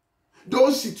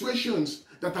 those situations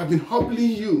that have been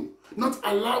hobbling you, not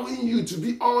allowing you to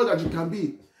be all that you can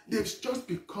be, they've just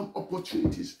become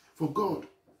opportunities for God,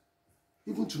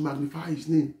 even to magnify His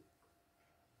name.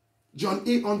 John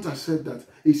A. Hunter said that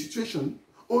a situation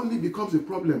only becomes a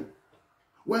problem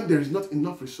when there is not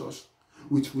enough resource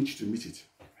with which to meet it.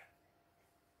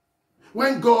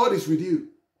 When God is with you,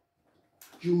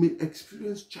 you may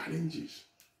experience challenges,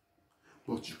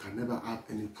 but you can never have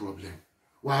any problem.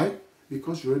 Why?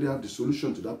 Because you already have the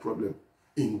solution to that problem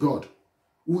in God,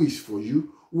 who is for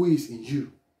you, who is in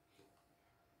you.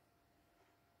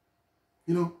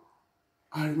 You know,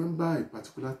 I remember a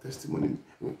particular testimony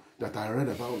that I read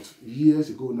about years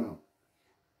ago now.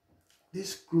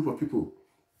 This group of people,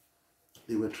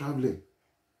 they were traveling.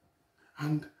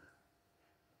 And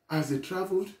as they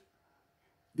traveled,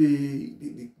 their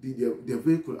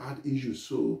vehicle had issues,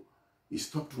 so it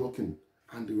stopped working,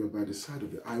 and they were by the side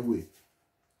of the highway.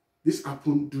 This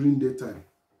happened during daytime.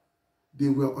 They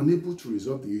were unable to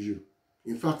resolve the issue.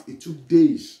 In fact, it took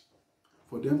days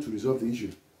for them to resolve the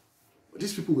issue. But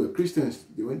these people were Christians.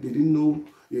 They didn't know,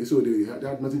 so they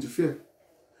had nothing to fear.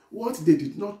 What they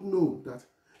did not know, that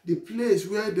the place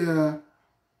where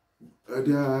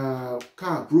their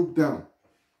car broke down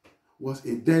was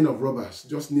a den of robbers,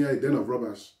 just near a den of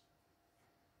robbers.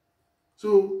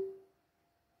 So,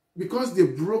 because they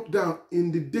broke down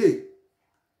in the day,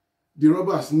 the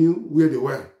robbers knew where they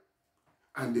were,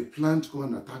 and they planned to go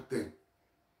and attack them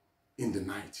in the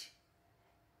night.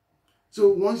 So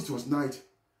once it was night,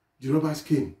 the robbers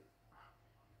came.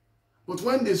 But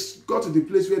when they got to the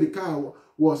place where the car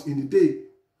was in the day,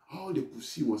 all they could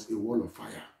see was a wall of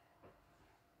fire.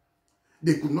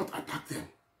 They could not attack them.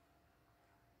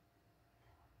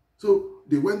 So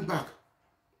they went back.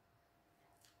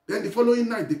 Then the following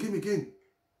night, they came again.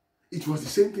 It was the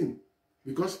same thing,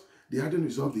 because they hadn't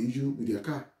resolved the issue with their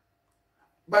car.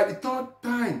 By the third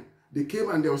time they came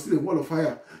and there was still a wall of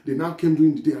fire, they now came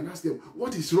during the day and asked them,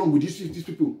 what is wrong with these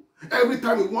people? Every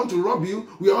time we want to rob you,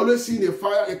 we are always seeing a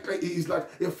fire. It's like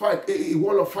a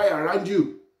wall of fire around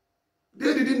you.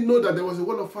 They didn't know that there was a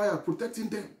wall of fire protecting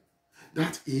them.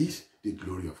 That is the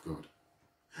glory of God.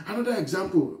 Another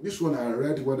example, this one I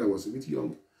read when I was a bit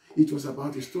young. It was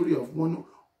about the story of one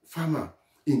farmer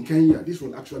in Kenya. This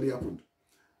one actually happened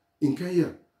in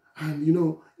Kenya. And you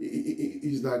know,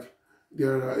 it's like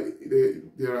there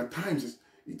are times,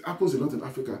 it happens a lot in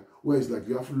Africa, where it's like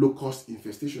you have locust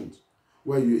infestations,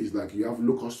 where it's like you have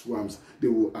locust swarms. They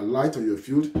will alight on your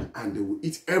field and they will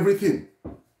eat everything.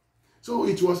 So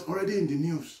it was already in the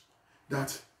news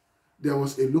that there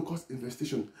was a locust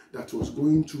infestation that was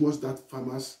going towards that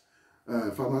farmer's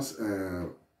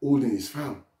holding his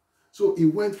farm. So he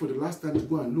went for the last time to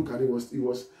go and look, and he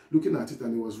was looking at it,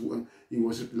 and he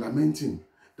was lamenting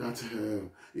that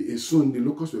soon the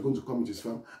locusts were going to come into his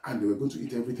farm and they were going to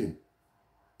eat everything.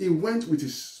 He went with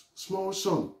his small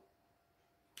son,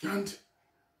 and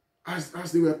as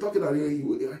they were talking,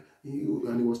 and he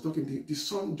was talking, the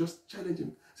son just challenged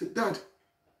him. Said, "Dad,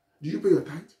 do you pay your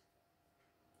tithe?"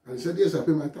 And he said, "Yes, I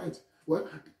pay my tithe." Well,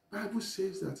 the Bible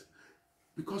says that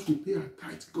because we pay our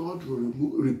tithe, God will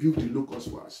rebuke the locusts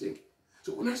for our sake.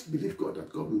 So let's believe God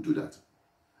that God will do that.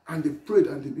 And they prayed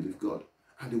and they believed God.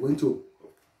 And they went home.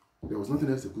 There was nothing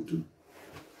else they could do.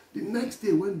 The next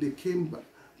day when they came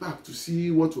back to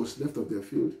see what was left of their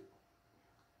field,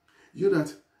 you know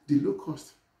that the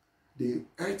locusts, they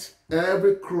ate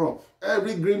every crop,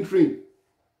 every green tree,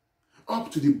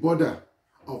 up to the border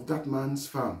of that man's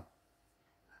farm.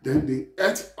 Then they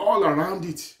ate all around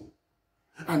it.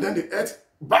 And then they ate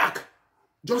back,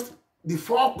 just the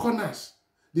four corners,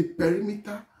 the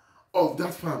perimeter of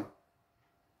that farm.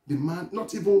 The man,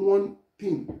 not even one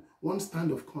thing, one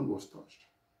stand of corn was touched.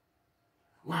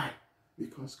 Why?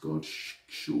 Because God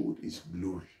showed his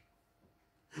glory.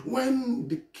 When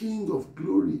the King of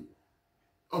Glory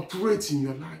operates in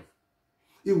your life,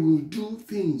 he will do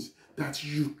things that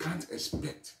you can't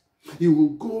expect. He will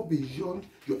go beyond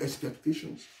your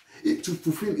expectations to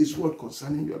fulfill his word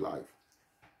concerning your life.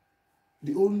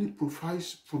 The only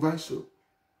proviso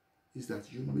is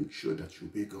that you make sure that you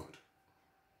obey God.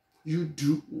 You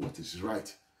do what is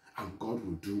right, and God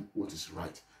will do what is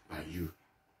right by you.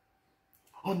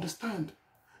 Understand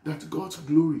that God's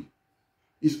glory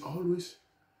is always,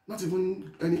 not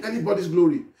even anybody's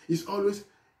glory, is always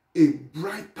a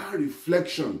brighter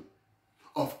reflection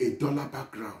of a duller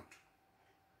background.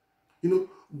 You know,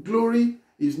 glory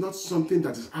is not something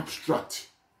that is abstract.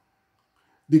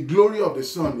 The glory of the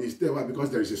sun is there because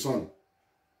there is a sun.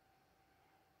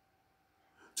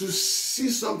 To see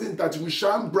something that will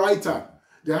shine brighter,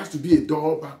 there has to be a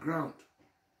dull background.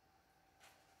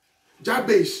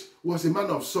 Jabez was a man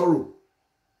of sorrow.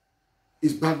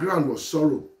 His background was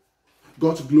sorrow.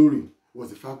 God's glory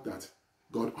was the fact that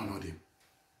God honored him.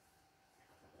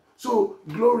 So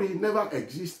glory never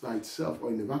exists by itself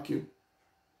or in a vacuum.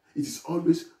 It is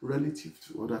always relative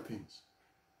to other things.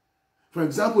 For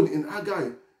example, in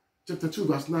Haggai chapter 2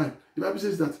 verse 9, the Bible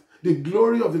says that the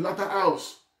glory of the latter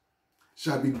house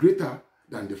shall be greater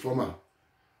than the former.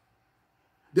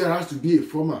 There has to be a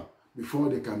former before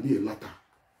there can be a latter.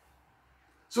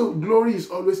 So glory is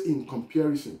always in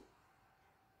comparison.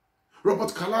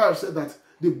 Robert Carlyle said that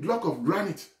the block of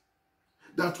granite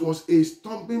that was a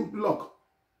stumbling block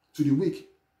to the weak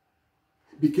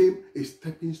became a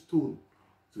stepping stone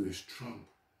to the strong.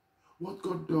 What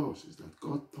God does is that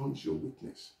God turns your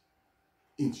weakness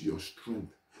into your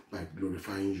strength by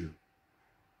glorifying you.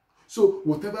 So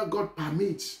whatever God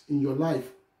permits in your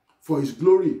life for his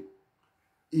glory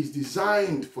is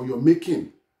designed for your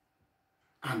making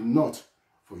and not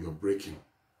for your breaking.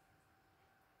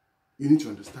 You need to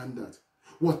understand that.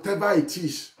 Whatever it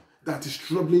is that is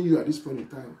troubling you at this point in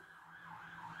time,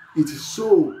 it is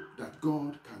so that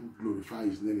God can glorify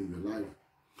his name in your life.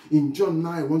 In John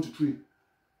 9, 1-3,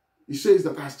 he says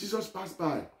that as Jesus passed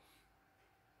by,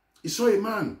 he saw a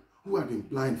man who had been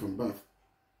blind from birth.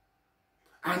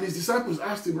 And his disciples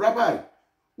asked him, "Rabbi,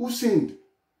 who sinned,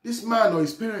 this man or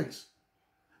his parents,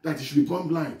 that he should be born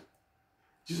blind?"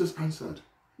 Jesus answered,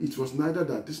 "It was neither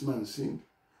that this man sinned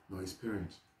nor his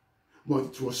parents, but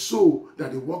it was so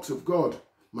that the works of God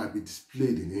might be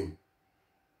displayed in him."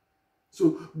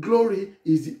 So glory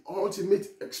is the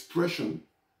ultimate expression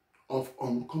of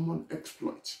uncommon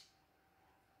exploit.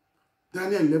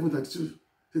 Daniel 11:32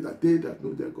 says that they that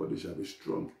know their God, they shall be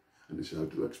strong and they shall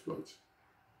do exploits.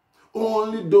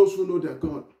 Only those who know their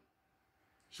God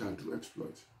shall do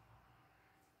exploits.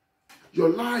 Your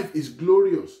life is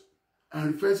glorious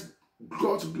and reflects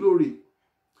God's glory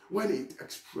when it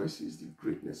expresses the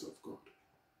greatness of God.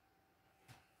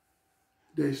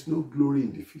 There is no glory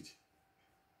in defeat.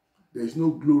 There is no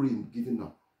glory in giving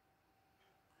up.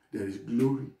 There is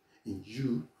glory in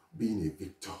you being a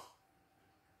victor.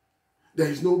 There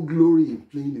is no glory in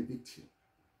playing a victim.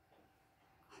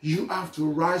 You have to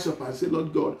rise up and say,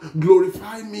 "Lord God,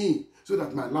 glorify me so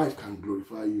that my life can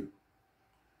glorify you."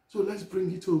 So let's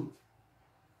bring it home.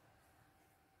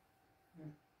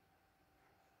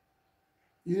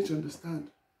 You need to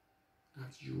understand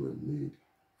that you were made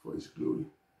for his glory,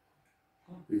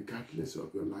 regardless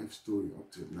of your life story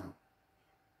up till now.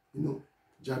 You know,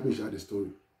 Jabez had a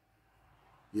story.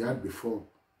 He had before,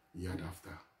 he had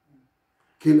after.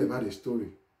 Caleb had a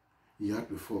story. He had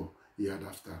before, he had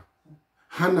after.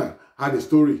 Hannah had a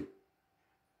story.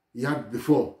 He had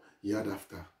before, he had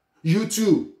after. You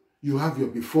too, you have your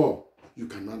before, you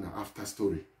can have an after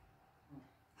story.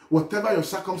 Whatever your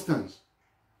circumstance,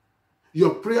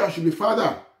 Your prayer should be,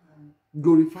 Father,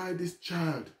 glorify this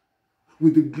child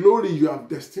with the glory you have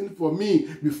destined for me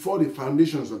before the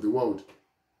foundations of the world.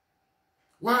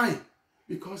 Why?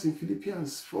 Because in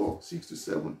Philippians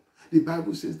 4:6-7, the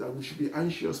Bible says that we should be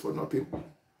anxious for nothing.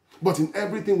 But in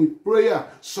everything with prayer,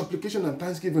 supplication, and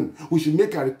thanksgiving, we should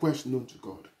make our request known to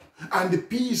God. And the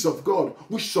peace of God,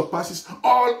 which surpasses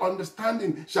all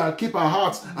understanding, shall keep our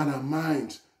hearts and our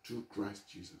minds through Christ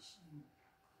Jesus.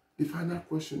 The final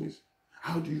question is,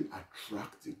 how do you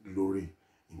attract the glory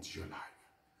into your life?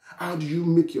 How do you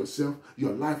make yourself,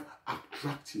 your life,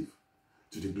 attractive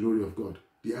to the glory of God?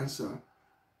 The answer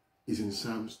is in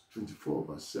Psalms 24,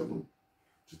 verse 7-10.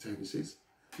 It says,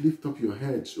 lift up your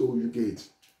heads, O you gates,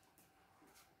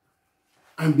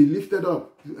 and be lifted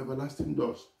up, you everlasting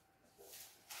doors,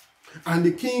 and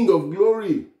the King of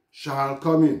glory shall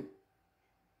come in.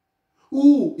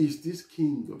 Who is this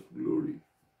King of glory?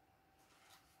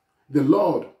 The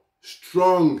Lord,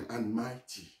 strong and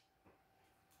mighty.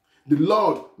 The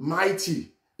Lord,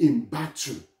 mighty in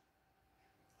battle.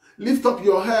 Lift up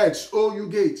your heads, O you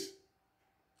gates.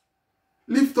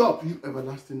 Lift up, you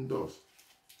everlasting doors,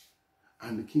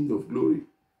 and the King of glory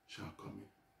shall come in.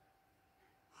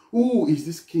 Who is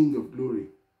this King of glory?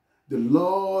 The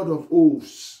Lord of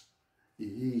hosts.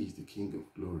 He is the King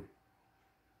of glory.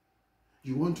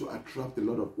 You want to attract the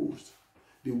Lord of hosts,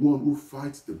 the one who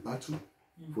fights the battle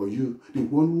for you, the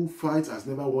one who fights has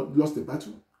never lost the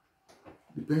battle.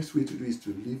 The best way to do is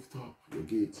to lift up your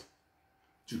gates,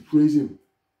 to praise him.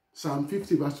 Psalm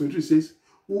 50 verse 23 says,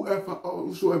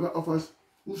 whosoever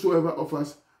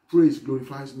offers praise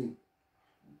glorifies me.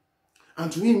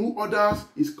 And to him who orders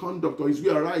his conduct or his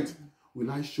way aright, will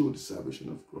I show the salvation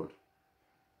of God.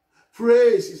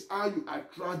 Praise is how you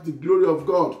attract the glory of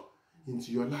God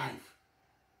into your life.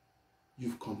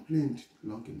 You've complained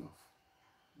long enough.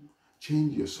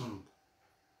 Change your song.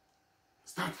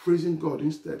 Start praising God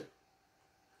instead,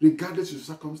 regardless of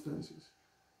circumstances.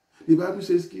 The Bible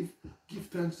says, give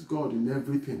thanks to God in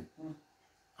everything.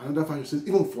 Another verse says,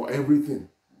 even for everything.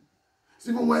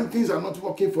 So even when things are not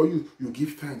working for you, you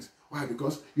give thanks. Why?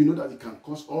 Because you know that it can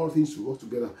cause all things to work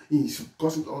together. He is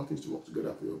causing all things to work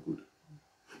together for your good.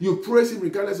 You praise him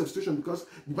regardless of situation, because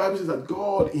the Bible says that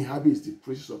God inhabits the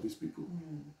praises of his people.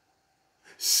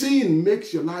 Sin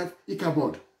makes your life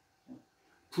Ichabod.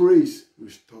 Praise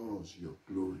restores your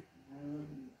glory.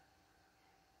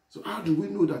 So how do we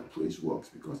know that praise works?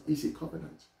 Because it's a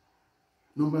covenant.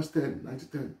 Numbers 10,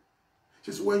 9-10. It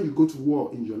says, when you go to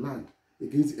war in your land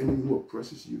against the enemy who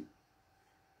oppresses you,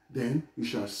 then you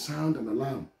shall sound an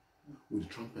alarm with the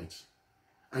trumpets,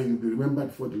 and you'll be remembered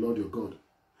before the Lord your God,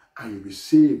 and you'll be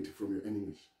saved from your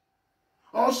enemies.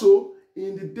 Also,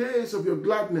 in the days of your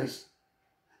gladness,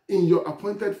 in your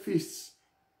appointed feasts,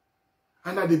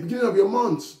 and at the beginning of your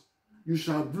months, you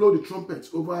shall blow the trumpets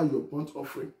over your burnt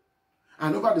offering,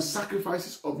 and over the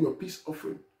sacrifices of your peace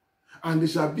offering, and there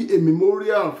shall be a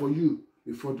memorial for you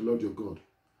before the Lord your God.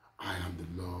 I am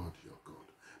the Lord your God.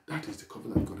 That is the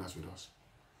covenant God has with us.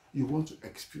 You want to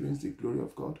experience the glory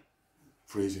of God?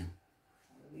 Praise him.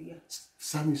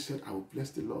 Psalmist said, I will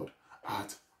bless the Lord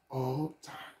at all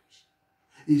times.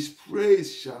 His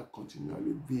praise shall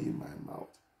continually be in my mouth.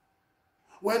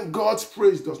 When God's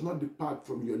praise does not depart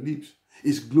from your lips,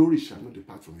 his glory shall not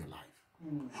depart from your life.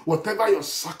 Whatever your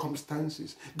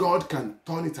circumstances, God can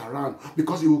turn it around,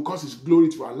 because it will cause his glory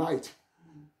to alight.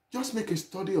 Just make a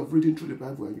study of reading through the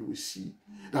Bible, and you will see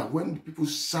that when people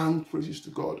sang praises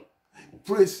to God,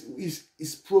 praise is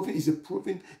a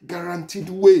proven, guaranteed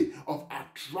way of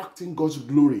attracting God's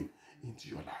glory into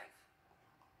your life.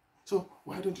 So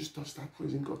why don't you start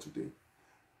praising God today?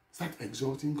 Start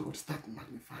exalting God. Start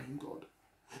magnifying God.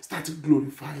 Start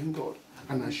glorifying God.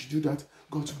 And as you do that,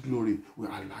 God's glory will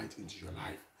alight into your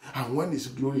life. And when his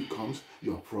glory comes,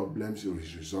 your problems will be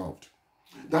resolved.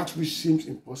 That which seems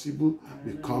impossible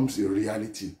becomes a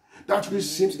reality. That which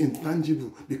seems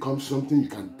intangible becomes something you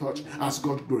can touch as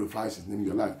God glorifies his name in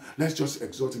your life. Let's just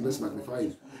exalt him. Let's magnify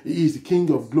him. He is the King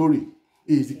of glory.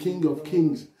 He is the King of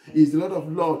kings. He is the Lord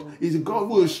of lords. He is the God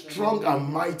who is strong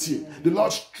and mighty. The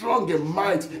Lord strong and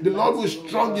mighty. The Lord who is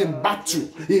strong in battle.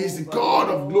 He is the God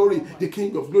of glory, the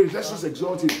King of glory. Let's just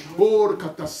exalt him. Oh,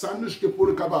 katasanushke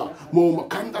porikaba. Mo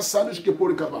makanda sanushke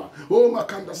porikaba. Oh,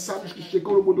 makanda sanushke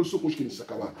shekoro modo sukushkini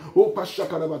sakaba. Oh,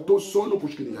 pashakaraba to sono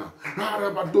kushkini ha.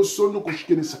 Raraba do sono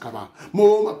kushkini sakaba.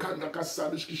 Mo makanda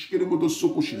kasanushke shekoro modo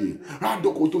sukushini.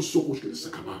 Radoko to sukushkini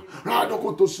sakaba.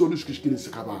 Radoko to sonushkini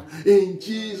sakaba. In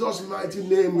Jesus' mighty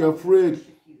name we are prayed.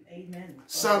 Amen.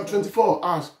 Psalm 24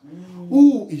 asks,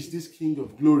 who is this King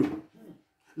of glory?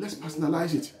 Let's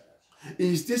personalize it.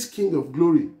 Is this King of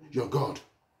glory your God?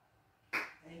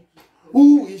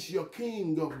 Who is your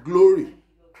King of glory?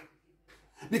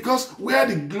 Because where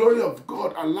the glory of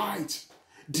God alight,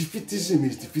 defeatism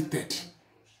is defeated.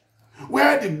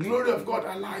 Where the glory of God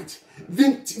alight,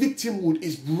 victimhood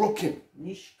is broken.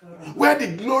 Where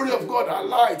the glory of God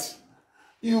alight,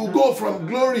 you go from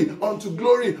glory unto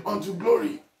glory unto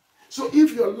glory. So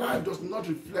if your life does not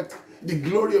reflect the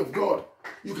glory of God,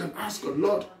 you can ask God,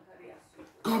 Lord,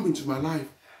 come into my life.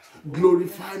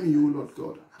 Glorify me, O Lord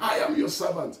God. I am your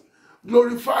servant.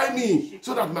 Glorify me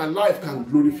so that my life can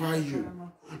glorify you.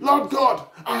 Lord God,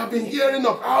 I have been hearing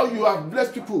of how you have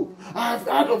blessed people. I have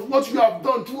heard of what you have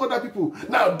done to other people.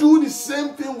 Now do the same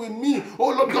thing with me,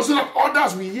 oh Lord God, so that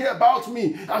others will hear about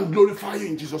me and glorify you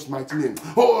in Jesus' mighty name.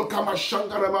 Oh, Kama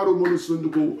Shankara Maru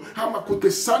Monosunduko,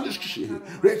 Hamakote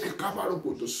Sandish, Reka Kamaru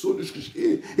Koto Sundish,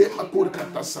 Emakor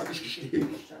Kata Sandish.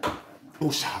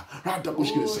 Osha, Rada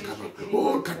Kushkin Sakaba,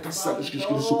 oh Katasa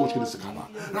Kishkin Sokoshkin Sakaba,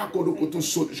 Rakodo Koto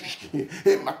Solish,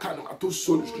 Makano to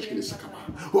Solish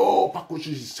Sakaba, oh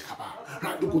Pakoshi Sakaba,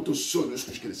 Randukoto Solish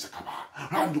Sakaba,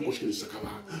 Randukoshkin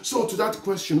Sakaba. So to that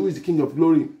question, who is the King of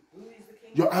glory?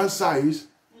 Your answer is,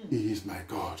 He is my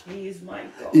God. He is my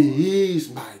God. He is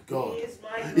my God. He is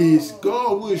my God. He is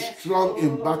God who is strong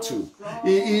in battle.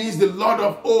 He is the Lord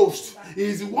of hosts. He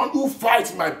is the one who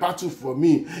fights my battle for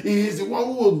me. He is the one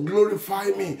who will glorify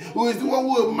me. Who is the one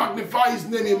who will magnify His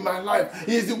name in my life.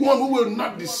 He is the one who will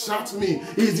not desert me.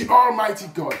 He is the Almighty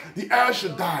God, the El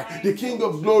Shaddai, the King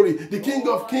of glory, the King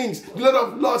of kings, the Lord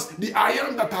of lords, the I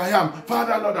am that I am.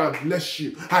 Father, Lord, I bless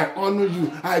you. I honor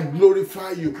you. I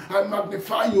glorify you. I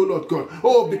magnify you, Lord God.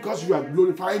 Oh, because you are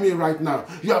glorifying me right now.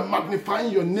 You are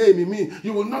magnifying your name in me.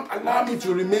 You will not allow me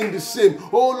to remain the same.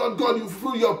 Oh, Lord God, you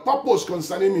fulfill your purpose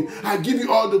concerning me. I give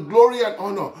you all the glory and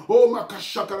honor. Oh,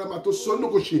 Makashakaramato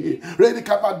Sonokoshi. Ready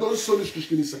Kabadon Sonish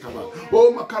Kishkini Sakaba.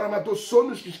 Oh, Makaramato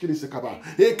Sonish Kishkini Sakaba.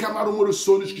 E Kamarumuru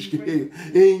Sonish Kishkini.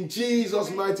 In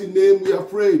Jesus' mighty name we are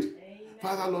prayed.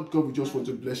 Father, Lord God, we just want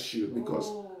to bless you because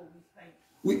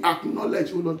we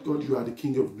acknowledge, oh Lord God, you are the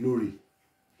King of glory.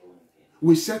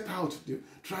 We set out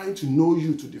trying to know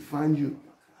you, to define you.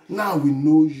 Now we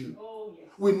know you.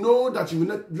 We know that you will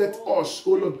not let us,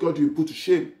 oh Lord God, you will put to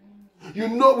shame. We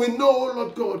know, oh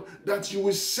Lord God, that you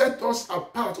will set us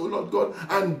apart, oh Lord God,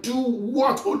 and do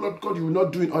what, oh Lord God, you will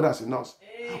not do in others in us.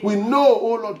 We know,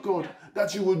 oh Lord God,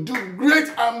 that you will do great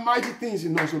and mighty things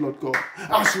in us, oh Lord God,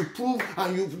 as you prove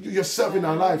and you yourself in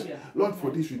our lives. Lord, for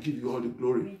this we give you all the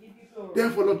glory.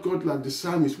 Therefore, Lord God, like the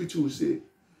psalmist, which will say,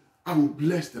 I will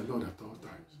bless the Lord at all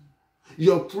times.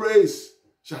 Your praise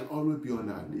shall always be on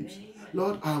our lips.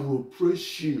 Lord, I will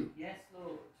praise you. Yes,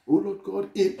 Lord. Oh Lord God,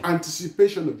 in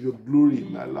anticipation of your glory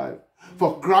in my life.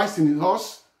 For Christ in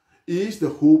us is the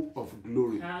hope of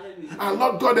glory. Hallelujah. And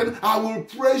Lord God, then I will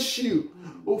praise you,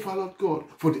 oh Father God,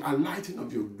 for the alighting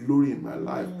of your glory in my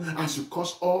life. As you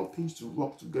cause all things to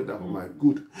work together for my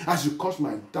good. As you cause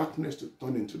my darkness to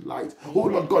turn into light. Oh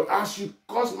Lord God, as you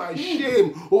cause my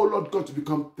shame, oh Lord God, to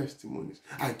become testimonies.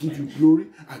 I give you glory,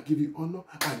 I give you honor,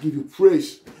 I give you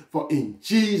praise. For in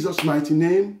Jesus' mighty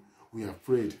name, we have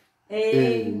prayed.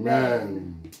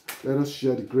 Amen. Let us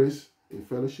share the grace in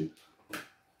fellowship.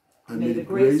 And may the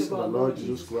grace of our Lord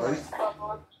Jesus Christ,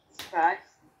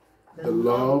 the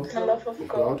love of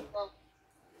God,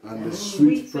 and the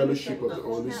sweet fellowship of the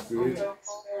Holy Spirit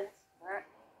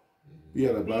be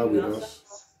and abide with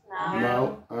us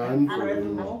now and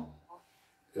forevermore.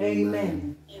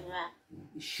 Amen.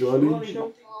 Surely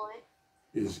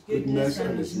His goodness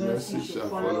and His mercy shall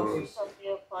follow us,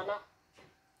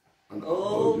 and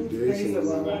all the days of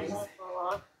our lives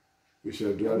we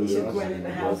shall dwell in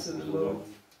the house of the Lord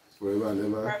forever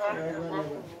and ever.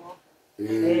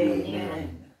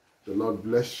 Amen. The Lord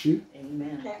bless you.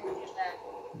 Amen.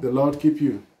 The Lord keep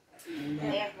you.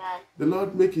 Amen. The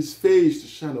Lord make His face to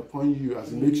shine upon you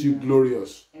as He makes you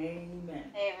glorious.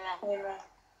 Amen. Amen.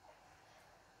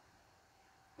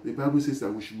 The Bible says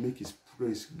that we should make His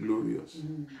praise glorious.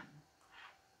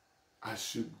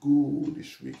 As you go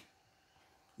this week,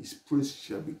 His praise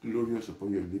shall be glorious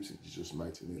upon your lips in Jesus'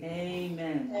 mighty name.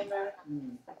 Amen.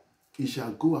 Amen. He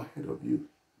shall go ahead of you,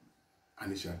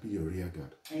 and He shall be your rear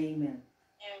guard. Amen.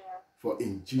 For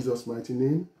in Jesus' mighty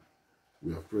name,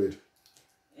 we have prayed.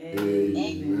 Amen.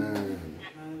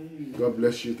 Amen. God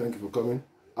bless you. Thank you for coming.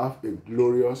 Have a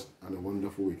glorious and a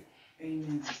wonderful week.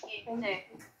 Amen.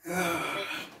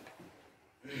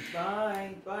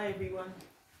 Bye. Bye, everyone.